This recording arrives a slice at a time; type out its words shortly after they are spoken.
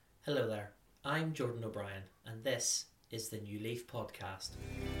Hello there, I'm Jordan O'Brien, and this is the New Leaf Podcast.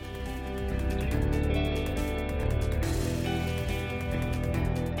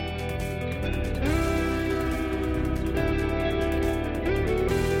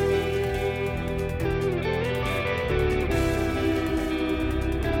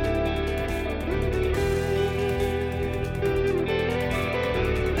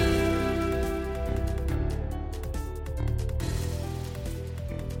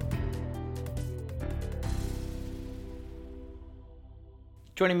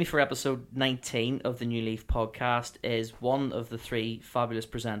 Joining me for episode 19 of the New Leaf Podcast is one of the three fabulous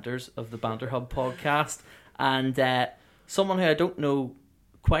presenters of the BanterHub Podcast, and someone who I don't know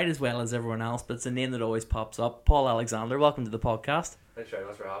quite as well as everyone else, but it's a name that always pops up. Paul Alexander, welcome to the podcast. Thanks very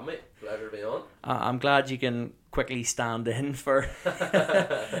much for having me. Pleasure to be on. I'm glad you can quickly stand in for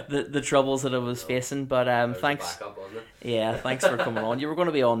the troubles that I was facing, but thanks. Backup, wasn't it? Yeah, thanks for coming on. You were going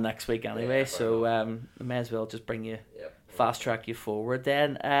to be on next week anyway, Yeah, so I may as well just bring you. Yep. Fast track you forward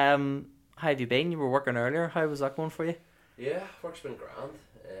then. How have you been? You were working earlier. How was that going for you? Yeah, work's been grand.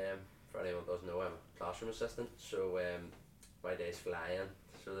 For anyone who doesn't know, I'm a classroom assistant, so my day's flying,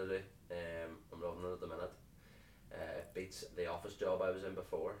 so they do. I'm loving it at the minute. It beats the office job I was in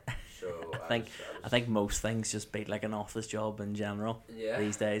before. So I think most things just beat like an office job in general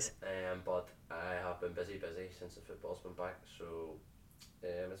these days. But I have been busy since the football's been back, so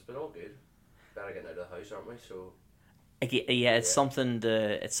it's been all good. Better getting out of the house, aren't we? So. Yeah, it's something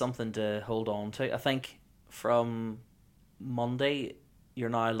to hold on to. I think from Monday you're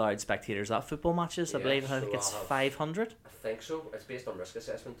now allowed spectators at football matches. I believe it's 500. I think so. It's based on risk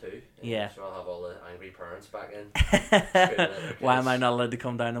assessment too. Yeah. So I'll have all the angry parents back in. Why am I not allowed to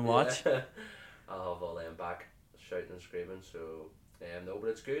come down and watch? Yeah. I'll have all them back shouting and screaming. So no,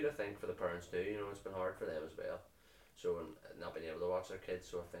 but it's good. I think for the parents too. You know, it's been hard for them as well. So and not being able to watch their kids.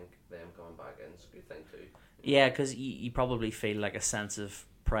 So I think them coming back in is a good thing too. Yeah, because you probably feel like a sense of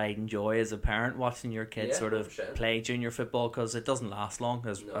pride and joy as a parent watching your kids sort of 100%. play junior football, because it doesn't last long,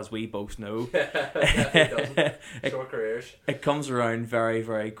 as we both know. It doesn't. Short careers. It comes around very,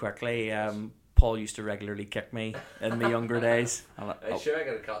 very quickly. Paul used to regularly kick me in my younger days. I'm sure I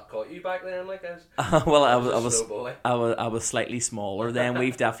could have caught you back then, like this. Well, I was slightly smaller then.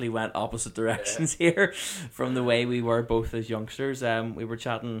 We've definitely went opposite directions here from the way we were both as youngsters. We were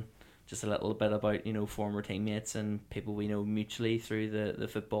chatting just a little bit about, you know, former teammates and people we know mutually through the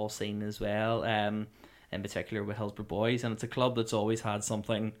football scene as well, in particular with Hillsborough Boys, and it's a club that's always had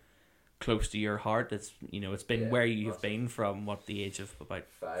something close to your heart. It's, you know, it's been where you've been from the age of about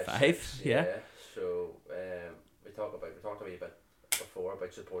five. Yeah. So we talked a wee bit before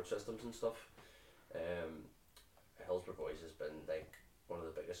about support systems and stuff. Hillsborough Boys has been like one of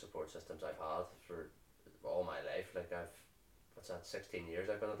the biggest support systems I've had for all my life. Like 16 years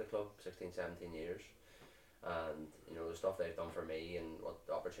I've been at the club, 17 years, and you know the stuff they've done for me and what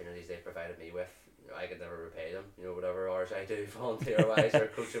the opportunities they've provided me with, you know, I could never repay them, you know, whatever hours I do volunteer wise or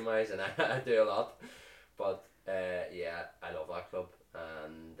coaching wise, and I do a lot, but I love that club,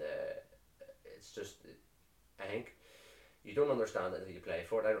 and it's just, I think you don't understand it until you play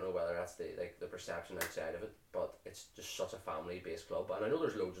for it. I don't know whether that's the perception outside of it, but it's just such a family based club, and I know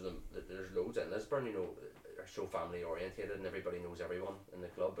there's loads of them. There's loads in Lisburn, you know, are so family orientated and everybody knows everyone in the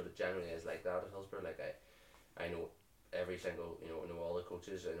club, but it generally is like that at Hillsborough. Like I know every single, you know, I know all the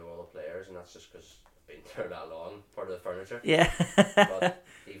coaches, I know all the players, and that's just because I've been there that long, part of the furniture. Yeah. But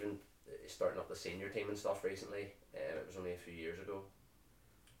even starting up the senior team and stuff recently, it was only a few years ago,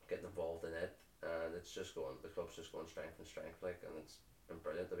 getting involved in it, and it's just the club's just going strength and strength, like, and it's been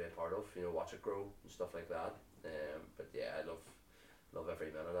brilliant to be a part of, you know, watch it grow and stuff like that. But yeah, I love every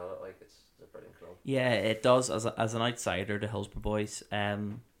minute of it. Like, it's a brilliant club. Yeah, it does. As an outsider to Hillsborough Boys,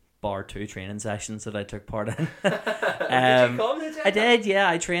 bar 2 training sessions that I took part in. Did you come? Did you? I did. Yeah,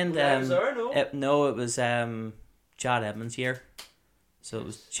 I trained. It was Chad Edmonds' year, so it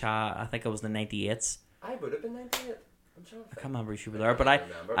was Chad. I think it was the 98s. I would have been 98. I'm trying to think. I can't remember if you were there, but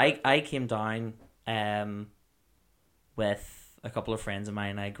I came down with a couple of friends of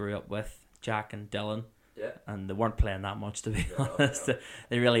mine I grew up with, Jack and Dylan. Yeah. And they weren't playing that much, to be honest. No.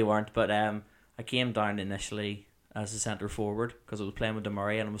 They really weren't. But I came down initially as a centre forward because I was playing with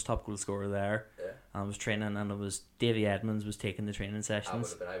Demurray and I was top goal scorer there. Yeah. And I was training, and it was Davy Edmonds was taking the training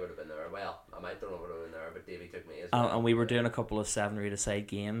sessions. I would have been there. Well, I might don't know would have been there, but Davy took me as well. And we were doing a couple of 7 or 8 aside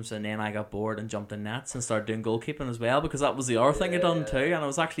games, and then I got bored and jumped in nets and started doing goalkeeping as well, because that was the other thing I'd done too, and I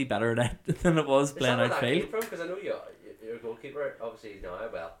was actually better at it than it was playing outfield. Because I know you're a goalkeeper, obviously now.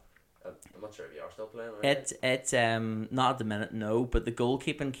 Well, I'm not sure if you are still playing. It's not at the minute, no, but the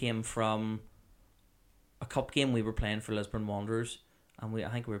goalkeeping came from a cup game we were playing for Lisburn Wanderers, and I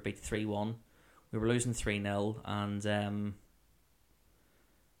think we were beat 3-1. We were losing 3-0, and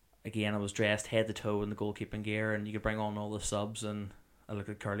again I was dressed head to toe in the goalkeeping gear, and you could bring on all the subs, and I looked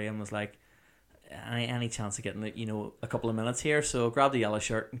at Curly and was like, any chance of getting a couple of minutes here? So I grabbed the yellow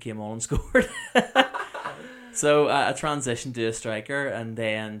shirt and came on and scored. So I transitioned to a striker, and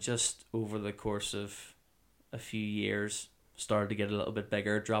then just over the course of a few years started to get a little bit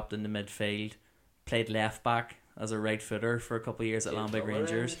bigger, dropped into midfield, played left back as a right footer for a couple of years at Lambic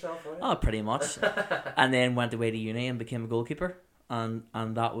Rangers. Oh, pretty much. And then went away to uni and became a goalkeeper. And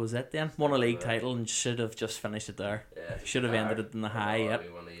that was it then. Won a league title and should have just finished it there. Yeah, should have ended it in the high. Yep.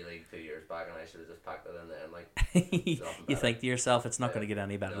 We won the league 2 years back, and I should have just packed it in there. Like, you think to yourself, it's not going to get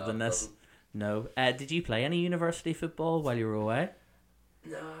any better than this. No. Did you play any university football while you were away?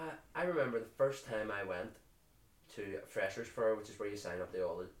 No, I remember the first time I went to Freshers Fair, which is where you sign up to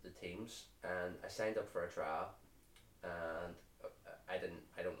all the teams, and I signed up for a trial, and I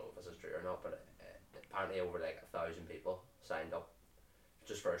don't know if this is true or not, but apparently over like 1,000 people signed up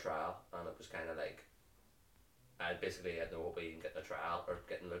just for a trial, and it was kind of like I basically had no hope of even getting a trial or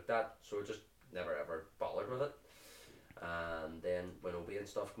getting looked at, so I just never ever bothered with it. And then when OB and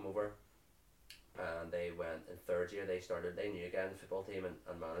stuff come over, and they went in third year, they knew again the football team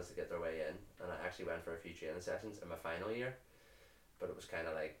and managed to get their way in, and I actually went for a few training sessions in my final year, but it was kind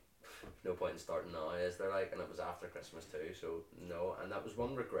of like no point in starting now, is there, like, and it was after Christmas too, so no. And that was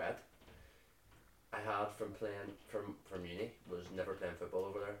one regret I had from playing from uni, was never playing football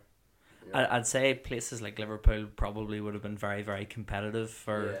over there. You know? I'd say places like Liverpool probably would have been very, very competitive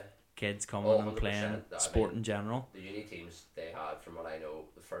for kids coming and playing sport in general. The uni teams they had, from what I know,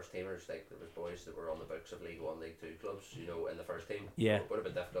 the first teamers, like there was boys that were on the books of League 1, League 2 clubs, you know, in the first team. Yeah. It would have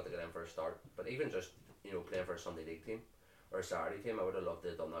been difficult to get in for a start, but even just, you know, playing for a Sunday League team or a Saturday team, I would have loved to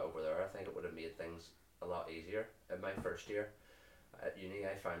have done that over there. I think it would have made things a lot easier. In my first year at uni,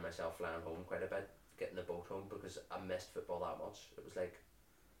 I found myself flying home quite a bit, getting the boat home, because I missed football that much. It was like,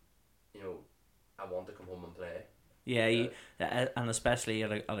 you know, I want to come home and play. Yeah, and especially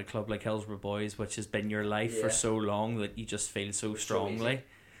at a club like Hillsborough Boys, which has been your life for so long, that you just feel so strongly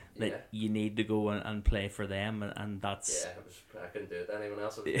that you need to go and play for them, and that's... Yeah, I couldn't do it to anyone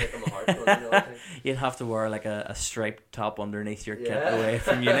else. It was breaking my heart. You know, you'd have to wear like a striped top underneath your kit away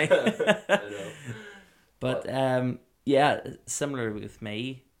from uni. I know. But similar with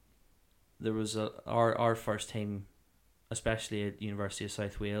me, there was our first team, especially at University of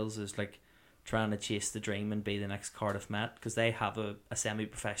South Wales, is like trying to chase the dream and be the next Cardiff Met, because they have a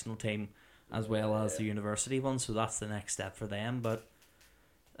semi-professional team as well as the university one, so that's the next step for them. But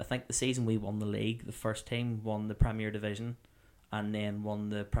I think the season we won the league, the first team won the Premier Division and then won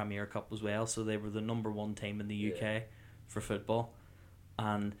the Premier Cup as well, so they were the number one team in the UK for football.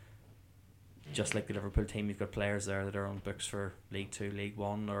 And just like the Liverpool team, you've got players there that are on books for League 2, League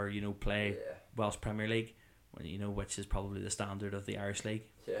 1, or, you know, play Welsh Premier League, you know, which is probably the standard of the Irish League,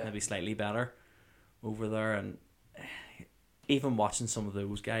 maybe slightly better over there. And even watching some of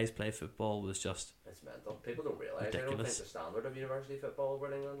those guys play football was just... It's mental. People don't realise. Ridiculous. I don't think the standard of university football over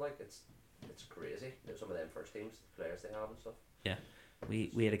in England, like, it's crazy. You know, some of them first teams, the players they have and stuff. Yeah.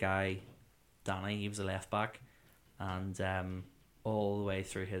 We had a guy, Danny, he was a left back, and all the way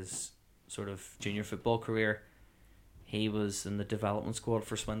through his sort of junior football career, he was in the development squad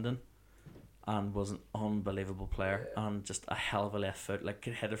for Swindon and was an unbelievable player, and just a hell of a left foot, like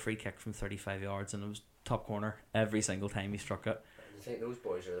could hit a free kick from 35 yards and it was top corner every single time he struck it. I think those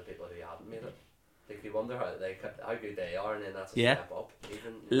boys are the people who haven't made it. Like, you wonder how good they are, and then that's a step up.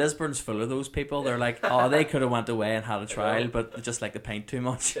 Even, Lisbon's full of those people. They're like, oh, they could have went away and had a trial, but they just like to paint too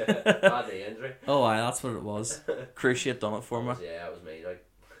much. Bad knee injury. Oh, aye, that's what it was. Cruciate done it for me. Yeah, it was me. Like,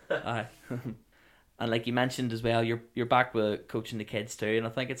 aye. And like you mentioned as well, you're back with coaching the kids too, and I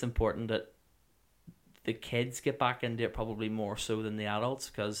think it's important that the kids get back into it probably more so than the adults,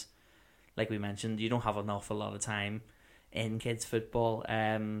 because, like we mentioned, you don't have an awful lot of time in kids football.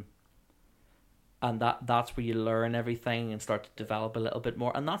 And that's where you learn everything and start to develop a little bit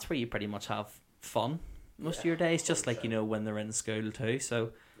more, and that's where you pretty much have fun most of your days, just 100%. Like, you know, when they're in school too.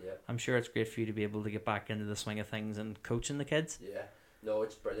 So I'm sure it's great for you to be able to get back into the swing of things and coaching the kids. Yeah, no,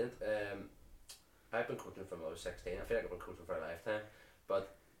 it's brilliant. I've been coaching from when I was 16. I feel like I've been coaching for a lifetime,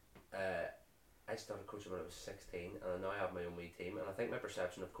 but I started coaching when I was 16, and now I have my own wee team, and I think my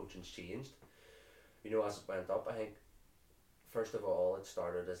perception of coaching's changed, you know, as it went up. I think first of all it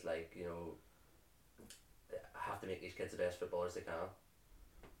started as like, you know, I have to make these kids the best footballers they can,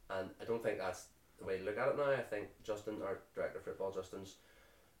 and I don't think that's the way to look at it now. I think Justin, our director of football, Justin's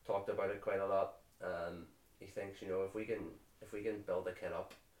talked about it quite a lot. He thinks, you know, if we can build a kid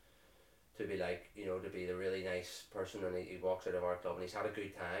up to be like, to be the really nice person, and he walks out of our club and he's had a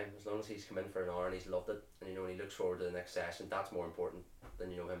good time. As long as he's come in for an hour and he's loved it, and and he looks forward to the next session, that's more important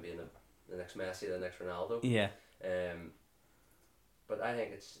than him being the next Messi, the next Ronaldo. Yeah. But I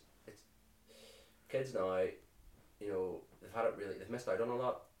think it's kids now, they've missed out on a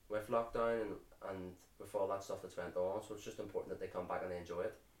lot with lockdown and with all that stuff that's went on. So it's just important that they come back and they enjoy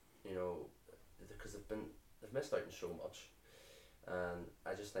it, because they've missed out on so much. And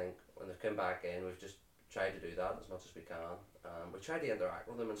I just think when they've come back in, we've just tried to do that as much as we can. We tried to interact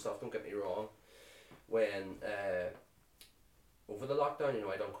with them and stuff, don't get me wrong. When over the lockdown,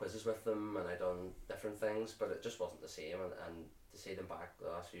 I done quizzes with them and I done different things, but it just wasn't the same. And to see them back the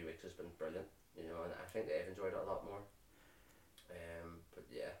last few weeks has been brilliant, and I think they've enjoyed it a lot more. But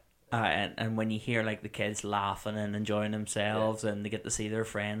yeah. And when you hear like the kids laughing and enjoying themselves, and they get to see their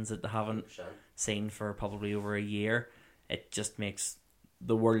friends that they haven't 100%. seen for probably over a year, it just makes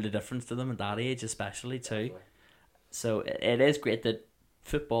the world of difference to them at that age, especially too. Definitely. So it is great that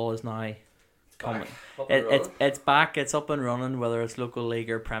football is now coming. It's back. It's up and running, whether it's local league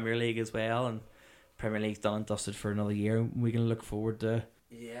or Premier League as well. And Premier League's done and dusted for another year. We can look forward to.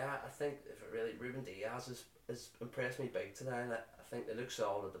 Yeah, I think Ruben Diaz has impressed me big today. And I think they look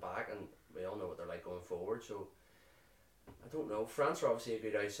solid at the back, and we all know what they're like going forward. So I don't know. France are obviously a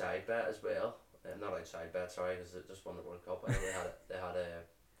good outside bet as well. Not outside bet, sorry, because they just won the World Cup. I know they had a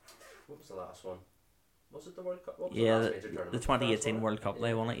what was the last one? Was it the World Cup? What was the last major tournament? The 2018 World Cup.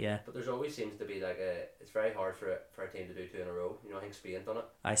 They won it, yeah. But there's always seems to be it's very hard for a team to do two in a row. I think Spain done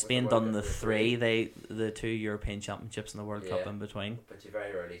it. Spain done the three. The 2 European Championships and the World Cup in between. But you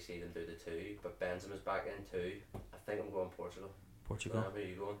very rarely see them do the two. But Benzema's back in too. I think I'm going Portugal. Portugal. Where are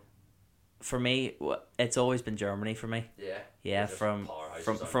you going? For me, it's always been Germany for me. Yeah. Yeah, from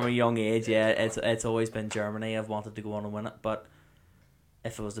a young age, it's always been Germany. I've wanted to go on and win it, but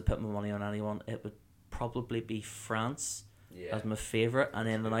if I was to put my money on anyone, it would probably be France as my favourite, and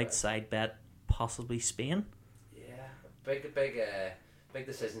then an outside bet, possibly Spain. Yeah, big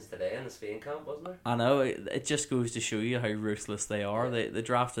decisions today in the Spain camp, wasn't there? I know, it just goes to show you how ruthless they are. They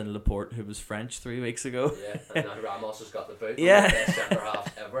drafted Laporte, who was French 3 weeks ago. Yeah, and now Ramos has got the boot. Yeah, one of the best centre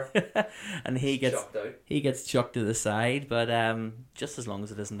halves ever. And he gets chucked to the side, but just as long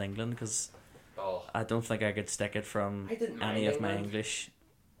as it isn't England, because I don't think I could stick it from any of my English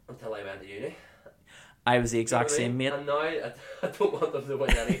until I went to uni. I was the exact same, mate. And now I don't want them to win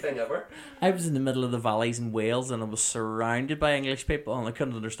anything ever. I was in the middle of the valleys in Wales, and I was surrounded by English people, and I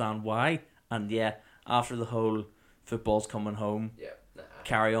couldn't understand why. And yeah, after the whole football's coming home,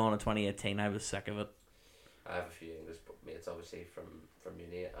 carry on in 2018, I was sick of it. I have a few English mates, obviously, from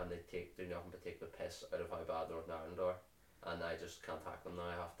uni, and they do nothing but take the piss out of how bad Northern Ireland are. And I just can't tackle them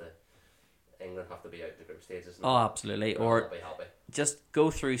now. England have to be out the group stages. Oh, absolutely. Or be happy. Just go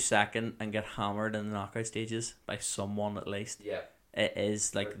through second and get hammered in the knockout stages by someone at least. Yeah. It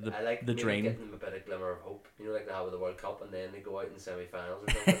is like the dream. Getting them a bit of glimmer of hope. Like they have with the World Cup, and then they go out in semi-finals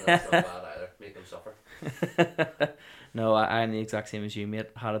or something. That's not bad either. Make them suffer. No, I'm the exact same as you,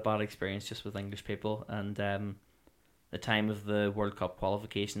 mate. Had a bad experience just with English people, and the time of the World Cup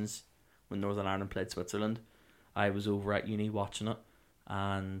qualifications when Northern Ireland played Switzerland, I was over at uni watching it,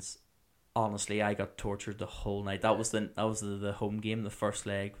 and honestly, I got tortured the whole night. That was the home game, the first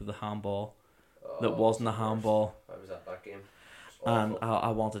leg with the handball. That wasn't a handball. I was at that game, and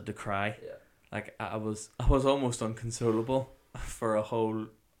I wanted to cry. Yeah. Like I was almost inconsolable for a whole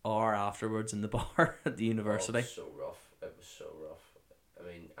hour afterwards in the bar at the university. It was so rough. I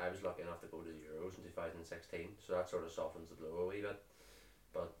mean, I was lucky enough to go to the Euros in 2016, so that sort of softens the blow a wee bit.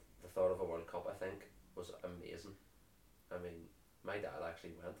 But the thought of a World Cup, I think, was amazing. I mean, my dad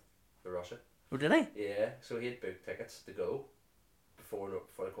actually went to Russia. Oh, did he? Yeah, so he had booked tickets to go before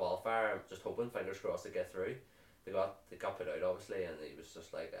the qualifier. I'm just hoping, fingers crossed, to get through. They got put out, obviously, and he was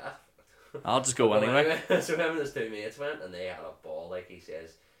just like, I'll just go anyway. So him and his two mates went, and they had a ball. Like he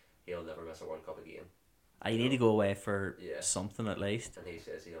says, he'll never miss a World Cup again. I need to go away for something at least. And he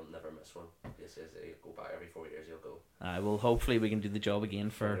says he'll never miss one. He says he'll go back every 4 years. He'll go. Well, hopefully we can do the job again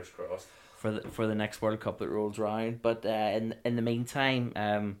for the next World Cup that rolls around. But in the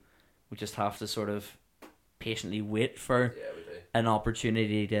meantime, we just have to sort of patiently wait for an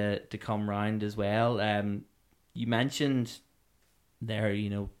opportunity to come round as well. You mentioned there,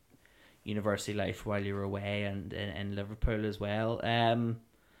 university life while you were away and in Liverpool as well.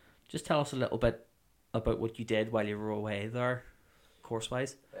 Just tell us a little bit about what you did while you were away there,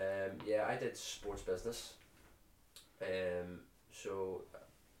 course-wise. I did sports business. So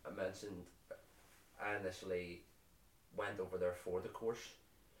I mentioned I initially went over there for the course.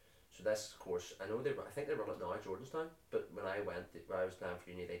 So this course, I think they run it now at Jordanstown, but when I went, where I was applying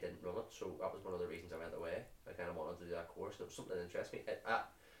for uni, they didn't run it, so that was one of the reasons I went away. I kind of wanted to do that course, and it was something that interested me.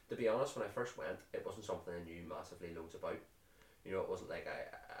 To be honest, when I first went, it wasn't something I knew massively loads about. You know, it wasn't like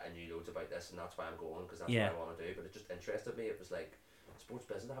I knew loads about this and that's why I'm going, because that's what I want to do, but it just interested me. It was like, sports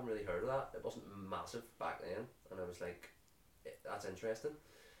business, I haven't really heard of that. It wasn't massive back then, and I was like, that's interesting.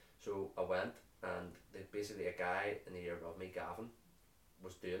 So I went, and basically a guy in the year above me, Gavin,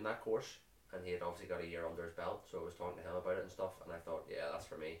 was doing that course, and he had obviously got a year under his belt, so I was talking to him about it and stuff, and I thought, yeah, that's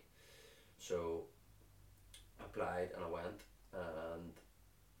for me. So I applied and I went, and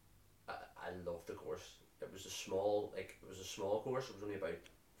I loved the course. It was a small course. It was only about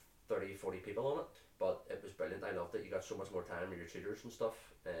 30-40 people on it, but it was brilliant. I loved it. You got so much more time with your tutors and stuff,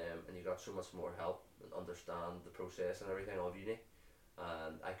 and you got so much more help and understand the process and everything of uni,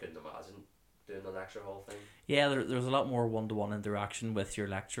 and I couldn't imagine doing the lecture hall thing. Yeah, there's a lot more one-to-one interaction with your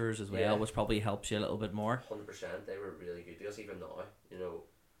lecturers as well, which probably helps you a little bit more. 100%. They were really good to us. Even now, you know,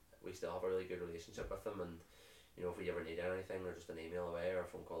 we still have a really good relationship with them, and you know, if we ever need anything, they're just an email away or a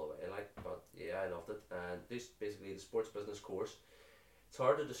phone call away, like. But yeah, I loved it. And this basically the sports business course. It's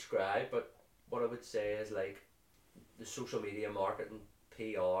hard to describe, but what I would say is like the social media marketing,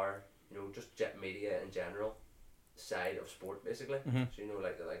 PR, you know, just media in general side of sport, basically. So you know,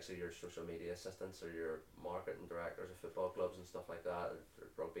 like the likes of your social media assistants or your marketing directors of football clubs and stuff like that, or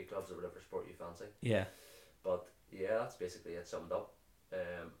rugby clubs or whatever sport you fancy. Yeah. But yeah, that's basically it summed up.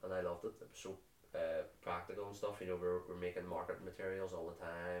 And I loved it. It was so practical and stuff. You know, we're making marketing materials all the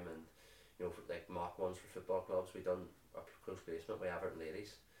time, and you know, for, like mock ones for football clubs. We done a close placement with Everton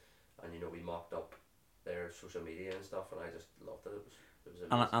ladies, and you know, we mocked up their social media and stuff, and I just loved it. It was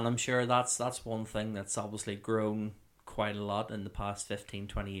amazing. And I'm sure that's one thing that's obviously grown quite a lot in the past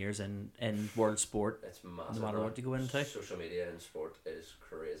 15-20 years in world sport. It's massive. No matter what you go into, social media in sport is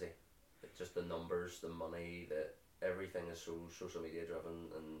crazy. It's just the numbers, the money, everything is so social media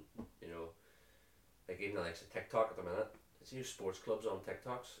driven, and you know, like even the likes of TikTok at the minute. It's new sports clubs on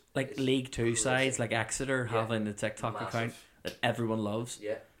TikToks. Like League 2 sides, like Exeter having the TikTok account that everyone loves.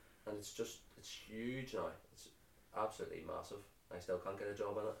 Yeah, and it's huge now. It's absolutely massive. I still can't get a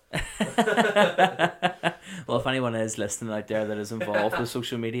job in it. Well, if anyone is listening out there that is involved with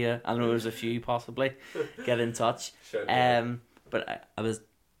social media, I know there's a few possibly, get in touch. Sure. But I was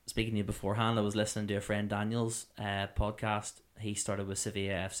speaking to you beforehand. I was listening to a friend Daniel's podcast. He started with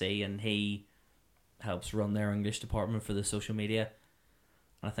Sevilla FC, and he helps run their English department for the social media.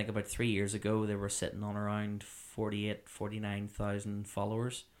 And I think about 3 years ago they were sitting on around 49,000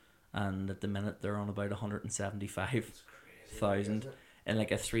 followers, and at the minute they're on about 175,000 in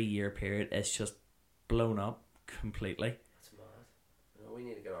like a 3-year period. It's just blown up completely. That's mad. You know, we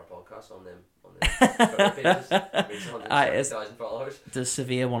need to get our podcast on them pages. 170,000 followers. Does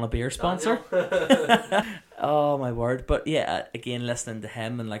Sevilla want to be our sponsor? Oh my word. But yeah, again, listening to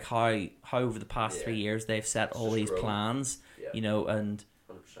him and like how over the past 3 years they've set all these plans, you know, and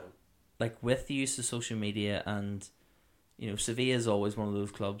 100%. Like with the use of social media, and you know, Sevilla is always one of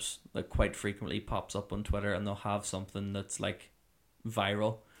those clubs that quite frequently pops up on Twitter, and they'll have something that's like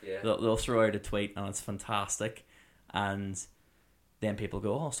viral. Yeah. They'll throw out a tweet and it's fantastic, and then people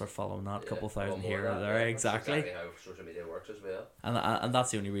go, oh, I'll start following that, couple thousand here or there. Exactly. That's exactly how social media works as well. And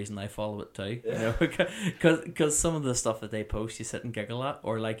that's the only reason I follow it too. Yeah. You know, because some of the stuff that they post, you sit and giggle at,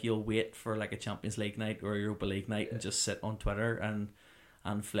 or like you'll wait for like a Champions League night or a Europa League night and just sit on Twitter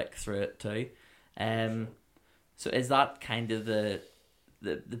and flick through it too. So is that kind of the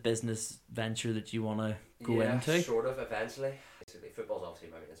business venture that you want to go into? Yeah, sort of, eventually. Basically, football's obviously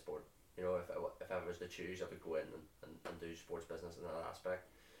my main sport. You know, if I was to choose, I would go in and do sports business in that aspect.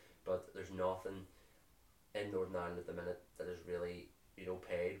 But there's nothing in Northern Ireland at the minute that is really, you know,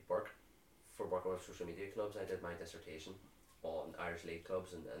 paid work for working with social media clubs. I did my dissertation on Irish League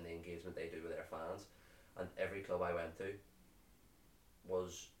clubs and the engagement they do with their fans. And every club I went to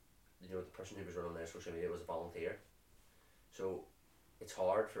was, you know, the person who was running their social media was a volunteer. So it's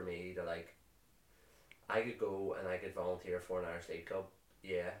hard for me to like, I could go and I could volunteer for an Irish League club.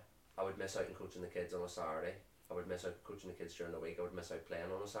 Yeah, I would miss out on coaching the kids on a Saturday. I would miss out coaching the kids during the week. I would miss out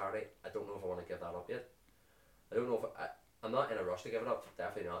playing on a Saturday. I don't know if I want to give that up yet. I don't know if I'm not in a rush to give it up.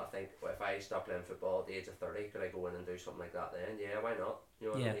 Definitely not. I think if I stop playing football at the age of 30, could I go in and do something like that then? Yeah, why not? You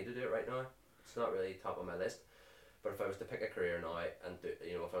know, I don't need to do it right now. It's not really top of my list. But if I was to pick a career now and do,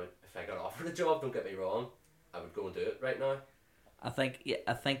 you know, if I got offered a job, don't get me wrong, I would go and do it right now. I think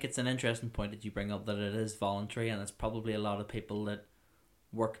it's an interesting point that you bring up, that it is voluntary, and it's probably a lot of people that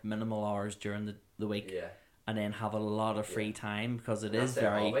work minimal hours during the week, and then have a lot of free time, because it is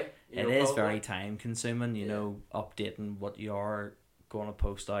very time consuming. You know, updating what your going to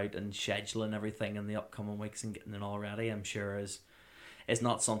post out and scheduling everything in the upcoming weeks and getting it all ready, I'm sure is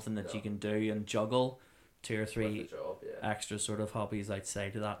not something that you can do and juggle 2 or 3 extra sort of hobbies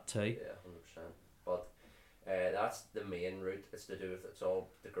outside of that too. Yeah, 100%. But that's the main route. It's to do with, it's all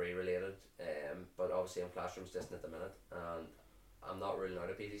degree related. But obviously I'm classroom assistant at the minute, and I'm not ruling out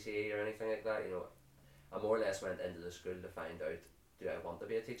a PGCE or anything like that. You know, I more or less went into the school to find out, do I want to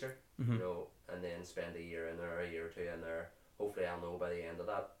be a teacher? You know, and then spend a year in there, a year or 2 in there. Hopefully I'll know by the end of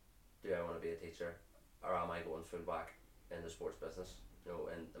that, do I want to be a teacher, or am I going full back in the sports business? You know,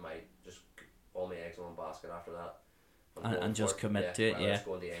 and am I just all my eggs in one basket after that? And just commit to it, whether it's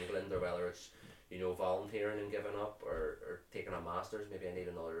going to England, or whether it's, you know, volunteering and giving up, or taking a master's. Maybe I need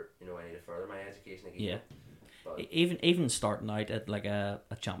another, you know, I need to further my education again. Yeah. But even starting out at like a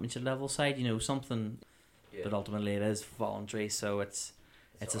championship level side, you know, something that ultimately it is voluntary, so it's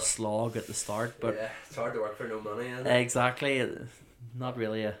a slog at the start, but it's hard to work for no money, isn't it? Exactly. Not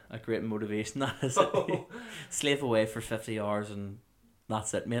really a great motivation, that is it. Slave away for 50 hours and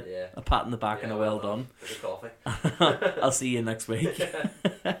that's it, mate. Yeah. A pat in the back and a well done. There's a coffee. I'll see you next week.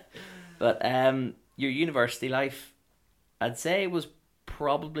 But your university life, I'd say, was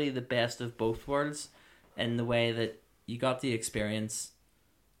probably the best of both worlds, in the way that you got the experience,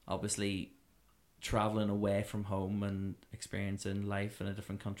 obviously, travelling away from home and experiencing life in a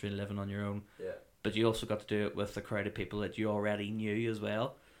different country and living on your own. Yeah. But you also got to do it with a crowd of people that you already knew as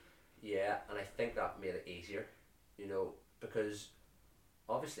well. Yeah, and I think that made it easier, you know, because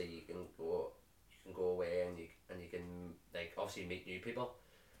obviously you can go away and you can, like, obviously meet new people,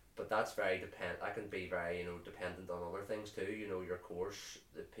 but that's very that can be very, you know, dependent on other things too. You know, your course,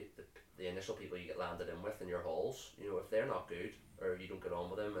 the initial people you get landed in with in your halls, you know, if they're not good, or you don't get on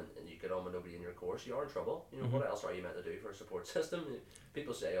with them, and you get on with nobody in your course, you are in trouble. You know, what else are you meant to do for a support system?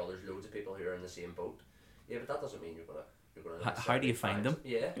 People say, oh, there's loads of people who are in the same boat. Yeah, but that doesn't mean you're gonna How do you find them?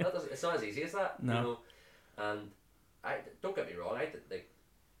 Yeah, it's not as easy as that. No. You know, and I don't get me wrong.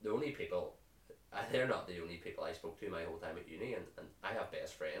 The only people, they're not the only people I spoke to my whole time at uni, and I have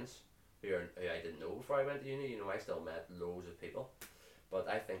best friends who I didn't know before I went to uni. You know, I still met loads of people, but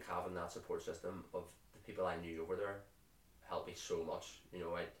I think having that support system of the people I knew over there helped me so much. You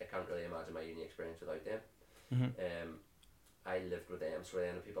know, I can't really imagine my uni experience without them. I lived with them, so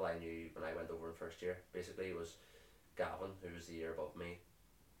then the people I knew when I went over in first year basically was Gavin, who was the year above me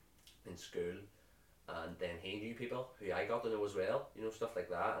in school, and then he knew people who I got to know as well, you know, stuff like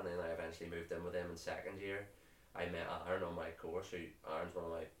that. And then I eventually moved in with them in second year. I met Aaron on my course, Aaron's one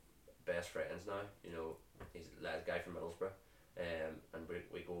of my best friends now. You know, he's a guy from Middlesbrough, and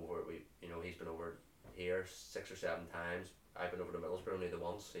we go over, you know, he's been over here 6 or 7 times. I've been over to Middlesbrough only the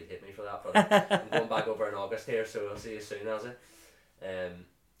once, so he'd hit me for that, but I'm going back over in August here, so I'll see you soon, as it.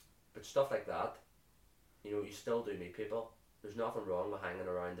 But stuff like that, you know, you still do meet people. There's nothing wrong with hanging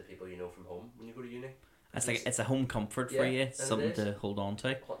around the people you know from home when you go to uni. It's a home comfort for you, something to hold on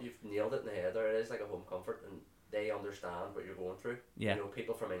to. You've nailed it in the head there. It is like a home comfort, and they understand what you're going through. Yeah. You know,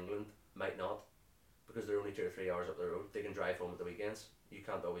 people from England might not, because they're only 2 or 3 hours up the road. They can drive home at the weekends. You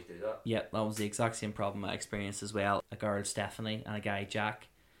can't always do that. Yeah, that was the exact same problem I experienced as well. A girl, Stephanie, and a guy, Jack,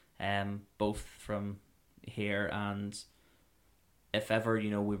 both from here, and if ever, you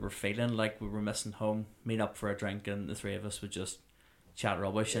know, we were feeling like we were missing home, meet up for a drink, and the 3 of us would just chat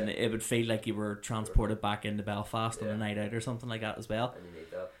rubbish, and it would feel like you were transported back into Belfast on a night out or something like that as well. And you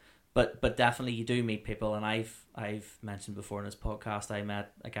need that. But definitely you do meet people, and I've mentioned before in this podcast, I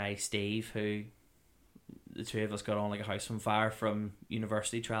met a guy, Steve, who the 2 of us got on like a house on fire from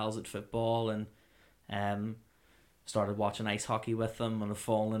university trials at football, and started watching ice hockey with them, and have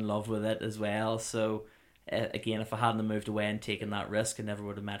fallen in love with it as well. So again, if I hadn't moved away and taken that risk, I never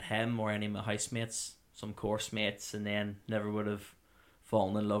would have met him or any of my housemates, some course mates, and then never would have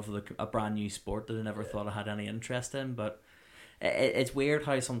fallen in love with a brand new sport that I never thought I had any interest in. But it's weird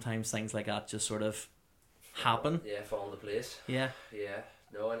how sometimes things like that just sort of happen. Yeah, fall into place. Yeah. Yeah.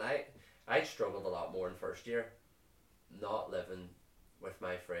 No, and I struggled a lot more in first year, not living with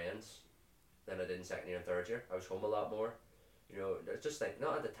my friends, than I did in second year and third year. I was home a lot more. You know, it's just like,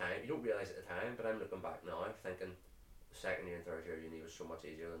 not at the time, you don't realise at the time, but I'm looking back now thinking second year and third year uni was so much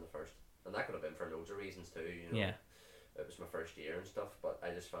easier than the first. And that could have been for loads of reasons too, you know. Yeah. It was my first year and stuff, but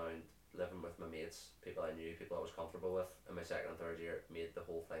I just found living with my mates, people I knew, people I was comfortable with, in my second and third year made the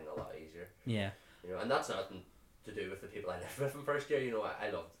whole thing a lot easier. Yeah. You know, and that's nothing to do with the people I lived with in first year. You know, I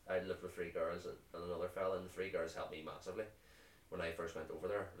lived with 3 girls and another fella, and the 3 girls helped me massively when I first went over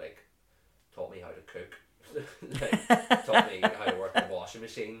there. Like, taught me how to cook, like, taught me how to work the washing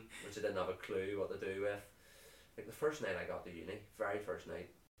machine, which I didn't have a clue what to do with. Like, the first night I got to uni, very first night,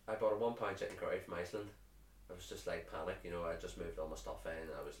 I bought a £1 chicken curry from Iceland, I was just like panic, you know. I just moved all my stuff in,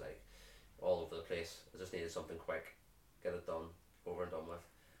 and I was like all over the place. I just needed something quick, get it done, over and done with.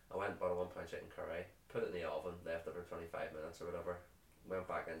 I went and bought a £1 chicken curry, put it in the oven, left it for 25 minutes or whatever. Went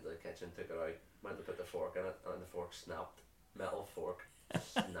back into the kitchen, took it out, went to put the fork in it, and the fork snapped. Metal fork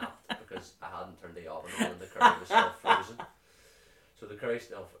snapped because I hadn't turned the oven on and the curry was still frozen. So the curry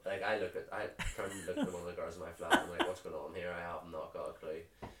still, like I turned and looked at one of the girls in my flat and I'm like, what's going on here? I have not got a clue.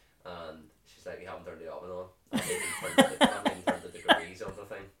 And she's like, you haven't turned the oven on. I haven't even turned the degrees on the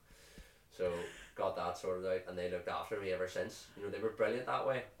thing. So got that sorted out, and they looked after me ever since. You know, they were brilliant that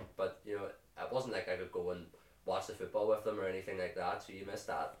way, but you know, it wasn't like I could go and watch the football with them or anything like that, so you missed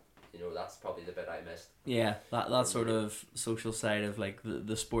that. You know, that's probably the bit I missed. Yeah, that sort of social side of like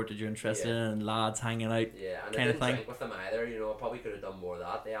the sport that you're interested in, and lads hanging out. Yeah, and kind I of didn't thing. drink with them either. You know, I probably could have done more of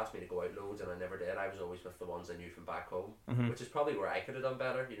that. They asked me to go out loads, and I never did. I was always with the ones I knew from back home, which is probably where I could have done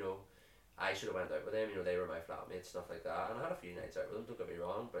better. You know, I should have went out with them. You know, they were my flatmates, stuff like that, and I had a few nights out with them. Don't get me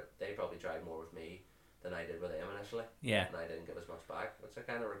wrong, but they probably tried more with me than I did with them initially. Yeah. And I didn't give as much back, which I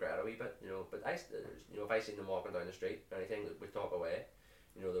kind of regret a wee bit. You know, but you know, if I seen them walking down the street or anything, we'd talk away.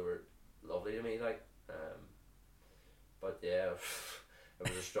 You know, they were lovely to me, like. But yeah, it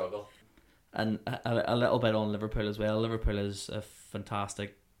was a struggle. And a little bit on Liverpool as well. Liverpool is a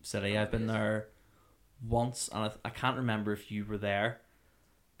fantastic city. I've been there once, and I can't remember if you were there,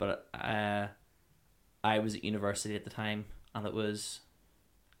 but I was at university at the time, and it was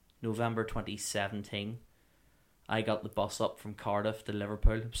November 2017. I got the bus up from Cardiff to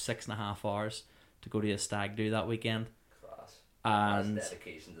Liverpool. It was 6.5 hours to go to a stag do that weekend. And that's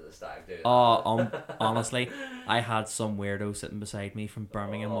dedication to the stag do. Honestly, I had some weirdo sitting beside me from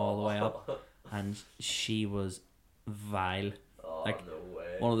Birmingham all the way up, and she was vile. Like, no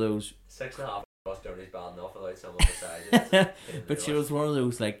way. One of those 6.5 hours journey's bad enough without someone beside you. But she was one of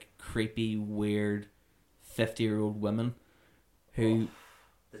those like creepy, weird 50-year-old women who.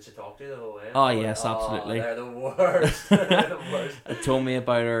 Did you talk to the whole way? Oh yes, absolutely. They're the worst. They're the worst. It told me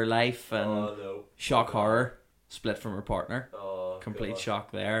about her life and no. shock horror. Split from her partner. Complete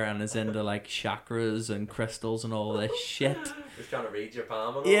shock there, and is into like chakras and crystals and all this shit. Just trying to read your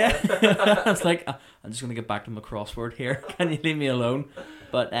palm and I was like, I'm just gonna get back to my crossword here. Can you leave me alone?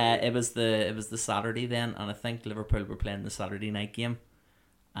 But it was the Saturday then, and I think Liverpool were playing the Saturday night game,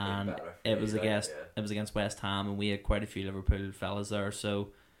 and it was against West Ham, and we had quite a few Liverpool fellas there,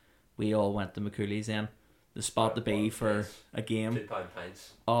 so we all went to McCooley's then, the spot to be for a game. £2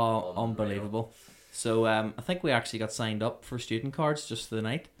 pints. Oh, unbelievable. So I think we actually got signed up for student cards just for the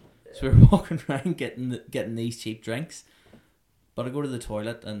night. Yeah. So we were walking around getting these cheap drinks. But I go to the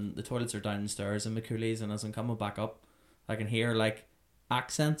toilet, and the toilets are downstairs in McCooley's, and as I'm coming back up, I can hear like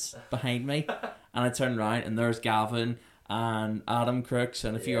accents behind me, and I turn around and there's Gavin and Adam Crooks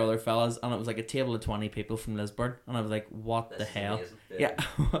and a few other fellas, and it was like a table of 20 people from Lisburn, and I was like, what the hell? Yeah.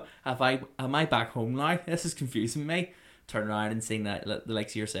 Am I back home now? This is confusing me. Turn around and seeing that the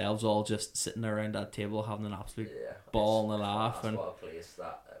likes of yourselves all just sitting around that table having an absolute ball and a laugh. That's what a place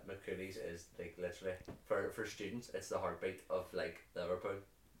that McCooley's is, like, literally for students. It's the heartbeat of like Liverpool.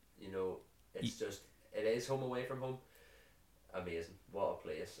 You know, it's just, it is home away from home. Amazing, what a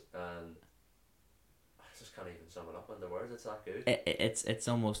place, and I just can't even sum it up into words. It's that good. It's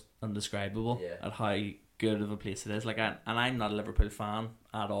almost indescribable at how good of a place it is. Like, and I'm not a Liverpool fan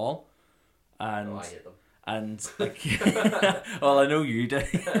at all, and I hate them. And like, well, I know you do,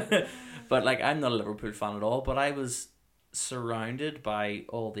 but like, I'm not a Liverpool fan at all. But I was surrounded by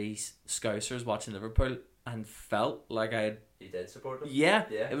all these Scousers watching Liverpool, and felt like You did support them? Yeah,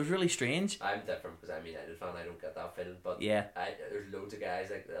 it was really strange. I'm different because I'm a United fan. I don't get that feeling, but there's loads of guys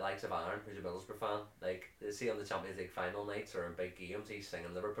like the likes of Aaron, who's a Middlesbrough fan. Like, they see on the Champions League final nights or in big games, he's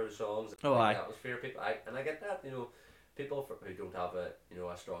singing Liverpool songs. Oh, like, atmosphere. People, and I get that. You know, people who don't have a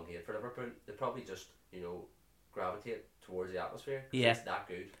strong hate for Liverpool, they probably just gravitate towards the atmosphere. It's that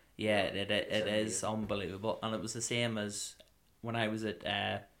good. Yeah, it is unbelievable, and it was the same as when I was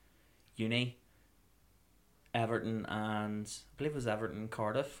at uni. Everton and I believe it was Everton and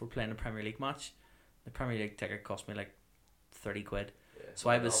Cardiff were playing a Premier League match. The Premier League ticket cost me like £30. Yeah, so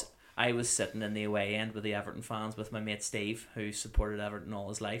I was sitting in the away end with the Everton fans with my mate Steve, who supported Everton all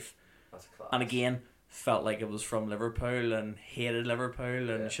his life. That's class. And again, felt like it was from Liverpool and hated Liverpool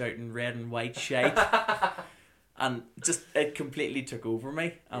and shouting red and white shite. And just, it completely took over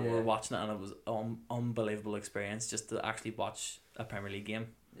me, and we were watching it, and it was an unbelievable experience just to actually watch a Premier League game.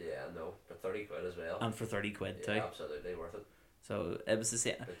 Yeah, no, for £30 as well. And for £30 too. Absolutely worth it. So it was the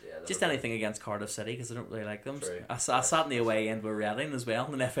same. Just anything against Cardiff City, because I don't really like them. True. I sat in the away end with Reading as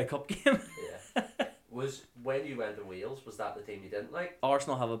well in the FA Cup game. Was when you went to Wales, was that the team you didn't like?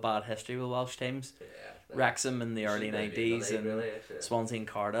 Arsenal have a bad history with Welsh teams. Yeah. Wrexham in the early 90s and really, Swansea and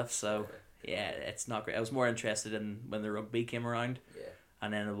Cardiff. So yeah, it's not great. I was more interested in when the rugby came around. Yeah.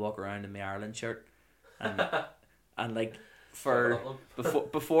 And then I'd walk around in my Ireland shirt, and and like for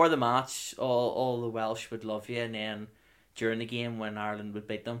before the match, all the Welsh would love you, and then during the game when Ireland would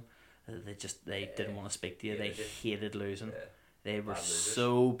beat them, they didn't want to speak to you. They hated losing. Yeah. They were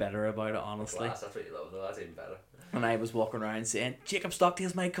so bitter about it, honestly. Class, that's what you love, though. That's even better. And I was walking around saying, "Jacob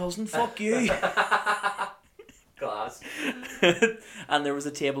Stockdale's my cousin. Fuck you." Class. And there was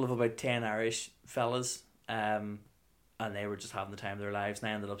a table of about 10 Irish fellas, and they were just having the time of their lives. And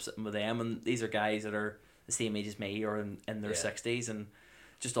I ended up sitting with them, and these are guys that are the same age as me or in their 60s, and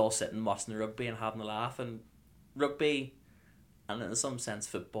just all sitting watching the rugby and having a laugh. And rugby, and in some sense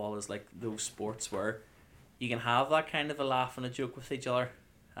football, is like those sports where you can have that kind of a laugh and a joke with each other.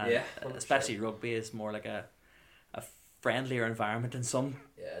 And especially rugby is more like a friendlier environment in some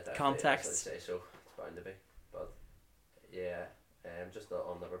contexts. I'd say so. It's bound to be. But yeah, just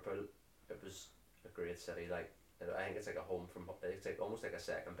on Liverpool, it was a great city. Like, I think it's like a home from. It's like almost like a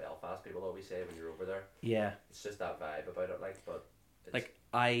second Belfast. People always say when you're over there. Yeah. It's just that vibe about it. Like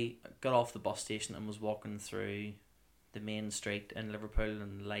I got off the bus station and was walking through the main street in Liverpool,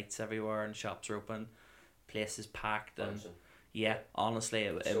 and lights everywhere, and shops are open, places packed, and honestly,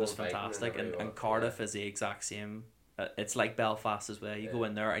 it was fantastic. And Cardiff is the exact same. It's like Belfast as well. You go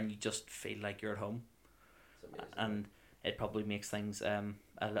in there and you just feel like you're at home. It's amazing. And it probably makes things a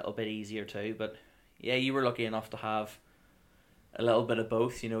little bit easier too. But yeah, you were lucky enough to have a little bit of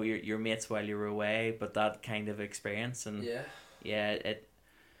both. You know, your mates while you were away, but that kind of experience, and it,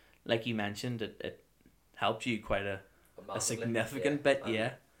 like you mentioned, it helped you quite a significant bit. And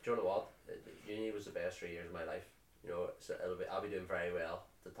do you know what? Uni was the best 3 years of my life. You know, so I'll be doing very well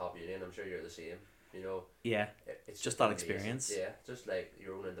at the top uni, and I'm sure you're the same. You know, it's just that amazing experience. Yeah, just like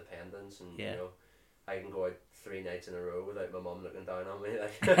your own independence, and you know, I can go out 3 nights in a row without my mum looking down on me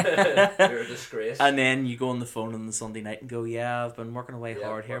like you're a disgrace. And then you go on the phone on the Sunday night and go, I've been working away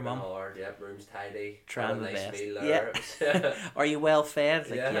hard here, Mum. Hard, room's tidy. Trying my best. Meal there. Are you well fed?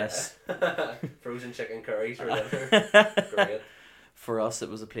 Like, yes. Frozen chicken curries for dinner. Great. For us, it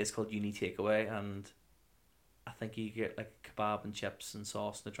was a place called Uni Takeaway, and I think you get like kebab and chips and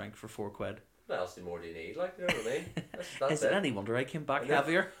sauce and a drink for £4. What else more do you need? Like, you know what I mean? That's Is it any wonder I came back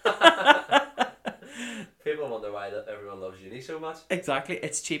heavier? People wonder why everyone loves uni so much. Exactly.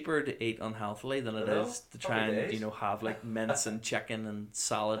 It's cheaper to eat unhealthily than it is to try and have like mince and chicken and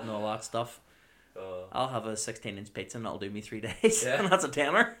salad and all that stuff. I'll have a 16-inch pizza and that'll do me 3 days. And that's a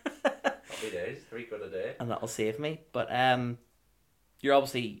tenner. Happy days. £3 a day. And that'll save me. But you're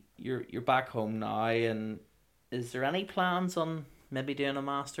obviously you're back home now, and is there any plans on maybe doing a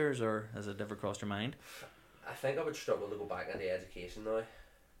master's, or has it ever crossed your mind? I think I would struggle to go back into education now.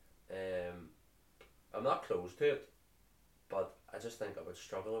 I'm not close to it, but I just think I would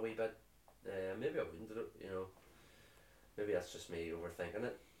struggle a wee bit. Maybe I wouldn't do it, you know. Maybe that's just me overthinking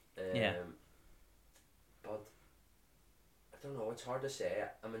it. But I don't know, it's hard to say.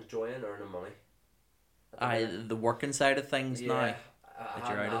 I'm enjoying earning money. The working side of things now. I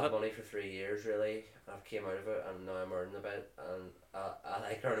haven't had money for 3 years really. I've came out of it and now I'm earning a bit, and I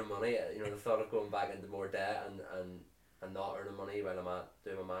like earning money. You know, the thought of going back into more debt and not earning money while I'm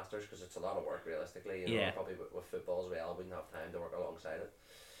doing my masters, because it's a lot of work realistically. You know, probably with football as well, I wouldn't have time to work alongside it.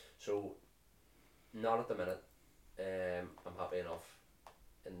 So not at the minute. I'm happy enough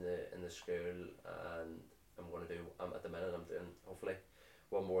in the school, and at the minute I'm doing hopefully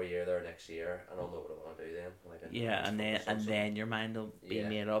one more year there next year, and I'll know what I want to do then. And then your mind will be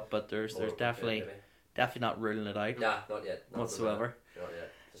made up. But there's definitely not ruling it out. Nah, not yet. Not whatsoever. Not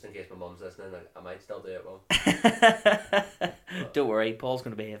yet. Just in case my mum's listening, I might still do it, Mum. Don't worry, Paul's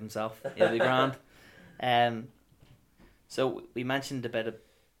going to behave himself. He'll be grand. So we mentioned a bit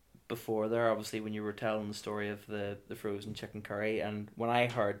before there, obviously, when you were telling the story of the frozen chicken curry, and when I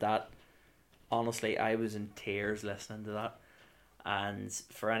heard that, honestly, I was in tears listening to that. And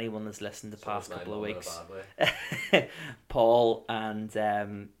for anyone that's listened to the past couple of weeks, Paul and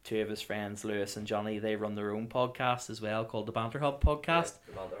 2 of his friends, Lewis and Johnny, they run their own podcast as well called the BanterHub Podcast.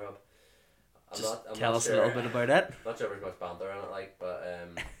 Yeah, the BanterHub. Tell us a little bit about it. Not sure there's much banter in it, like, but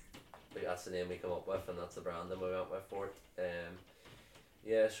that's the name we come up with, and that's the brand that we went with for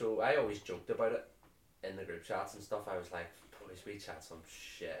it. So I always joked about it in the group chats and stuff. I was like, boys, we chat some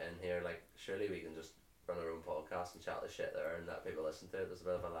shit in here. Like, surely we can just run our own podcast and chat the shit there and let people listen to it. There's a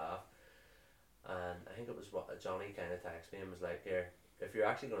bit of a laugh. And I think it was what Johnny kind of texted me and was like, here, if you're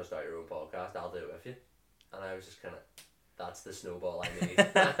actually going to start your own podcast, I'll do it with you. And I was just kind of, that's the snowball I need.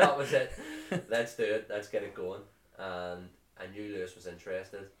 That was it. Let's do it. Let's get it going. And I knew Lewis was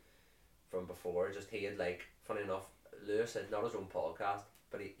interested from before. Just he had like, funny enough, Lewis had not his own podcast,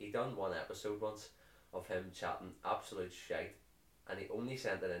 but he done one episode once of him chatting absolute shite, and he only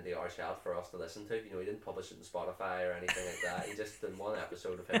sent it into our chat for us to listen to. You know, he didn't publish it on Spotify or anything like that. He just did one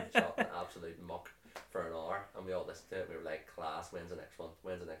episode of him chatting absolute muck for an hour, and we all listened to it. We were like, class, when's the next one?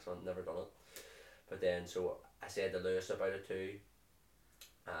 Never done it. But then, so I said to Lewis about it too,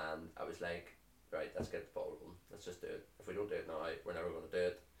 and I was like, right, let's get the ball rolling. Let's just do it. If we don't do it now, we're never going to do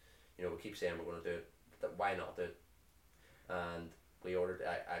it. You know, we keep saying we're going to do it, but why not do it? And we ordered,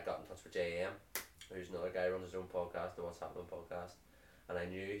 I got in touch with JM, who's another guy who runs his own podcast, the What's Happening podcast, and I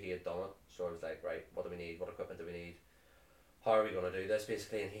knew he had done it, so I was like, right, what do we need? What equipment do we need? How are we going to do this,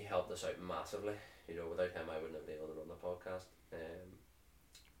 basically? And he helped us out massively. You know, without him, I wouldn't have been able to run the podcast.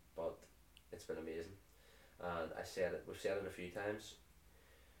 But it's been amazing. And we've said it a few times.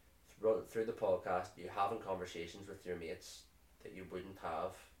 Through the podcast, you're having conversations with your mates that you wouldn't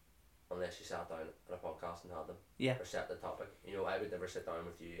have unless you sat down at a podcast and had them. Yeah. Or set the topic. You know, I would never sit down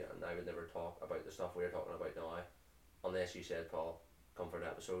with you and I would never talk about the stuff we're talking about now unless you said, Paul, come for an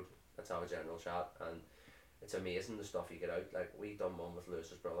episode, let's have a general chat. And it's amazing the stuff you get out. Like, we done one with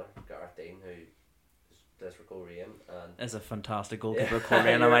Lewis's brother, Gareth Dean, who plays for Coleraine, and is a fantastic goalkeeper.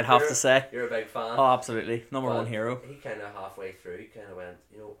 Coleraine, I might have to say. You're a big fan. Oh, absolutely, number one hero. He kind of halfway through kind of went,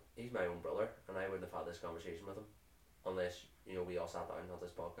 you know, he's my own brother, and I wouldn't have had this conversation with him unless, you know, we all sat down and had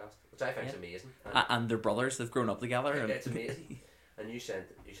this podcast, which I think is amazing. And they're brothers; they've grown up together. And it's amazing. And you sent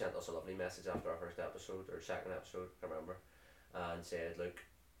us a lovely message after our first episode or second episode, I can't remember, and said, look,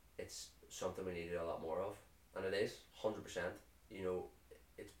 it's something we need to do a lot more of, and it is 100%. You know,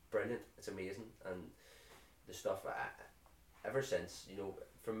 it's brilliant, it's amazing, and the stuff ever since, you know,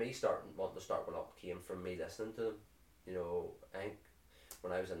 from me wanting to start one up came from me listening to them. You know, I think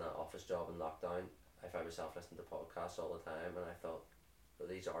when I was in that office job in lockdown, I found myself listening to podcasts all the time, and I thought, well,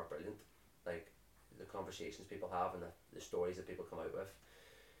 these are brilliant. Like, the conversations people have and the stories that people come out with,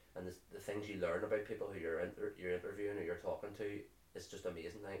 and the things you learn about people who you're interviewing or you're talking to, it's just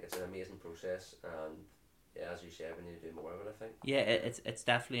amazing. I think it's an amazing process, and yeah, as you said, we need to do more of it, I think. Yeah, it's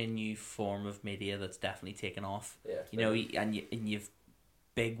definitely a new form of media that's definitely taken off. Yeah, you know, and you've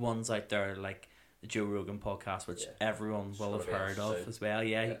big ones out there like the Joe Rogan podcast, which everyone will have heard of as well.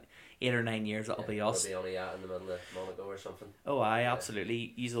 Yeah, 8 or 9 years that'll be us. It'll be only in the middle of Monaco or something. Oh, aye,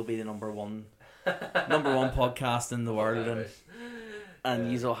 absolutely. Yous will be the number one podcast in the world, and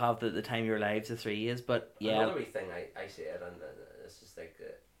yous will have the time of your lives, the 3 years. But yeah, another wee thing I said, and it's just like,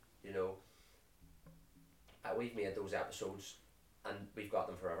 you know, we've made those episodes and we've got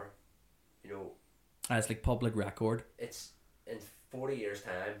them forever. You know, and it's like public record. It's in 40 years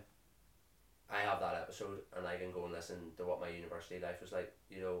time, I have that episode and I can go and listen to what my university life was like.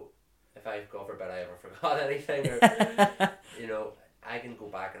 You know, if I, God forbid, I ever forgot anything, or you know, I can go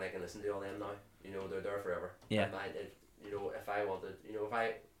back and I can listen to all them now. You know, they're there forever. Yeah. You know, if I wanted, you know,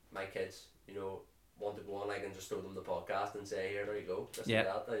 my kids, you know, want to go on, I can just throw them the podcast and say, here, there you go, listen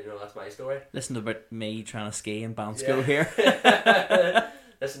to that. You know, that's my story. Listen to about me trying to ski in Bansko here.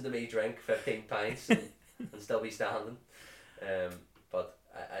 Listen to me drink 15 pints and still be standing. But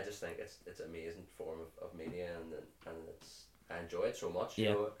I just think it's an amazing form of media, and I enjoy it so much. You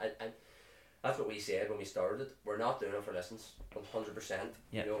know, and that's what we said when we started it. We're not doing it for listens, 100%.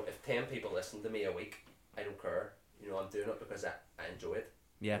 You know, if 10 people listen to me a week, I don't care. You know, I'm doing it because I enjoy it.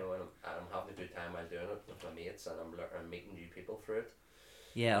 Yeah. You know, and I'm having a good time while doing it with my mates, and I'm meeting new people through it.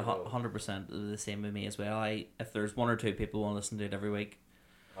 Yeah, 100% the same with me as well. If there's 1 or 2 people who want to listen to it every week,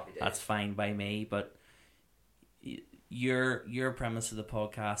 that's fine by me. But your premise of the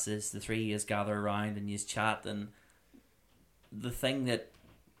podcast is the 3 years gather around and you chat, and the thing that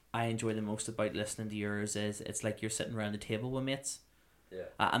I enjoy the most about listening to yours is it's like you're sitting around the table with mates. Yeah.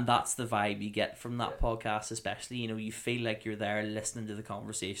 And that's the vibe you get from that podcast, especially. You know, you feel like you're there listening to the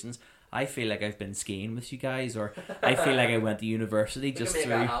conversations. I feel like I've been skiing with you guys, or I feel like I went to university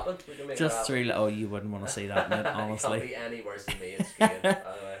through. Oh, you wouldn't want to say that, mate, honestly. You can't be any worse than me in skiing.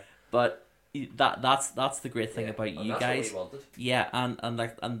 But that's the great thing about you guys. What we wanted. Yeah,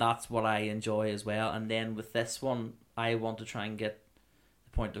 and that's what I enjoy as well. And then with this one, I want to try and get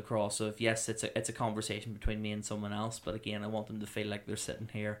point across of, yes, it's a conversation between me and someone else, but again, I want them to feel like they're sitting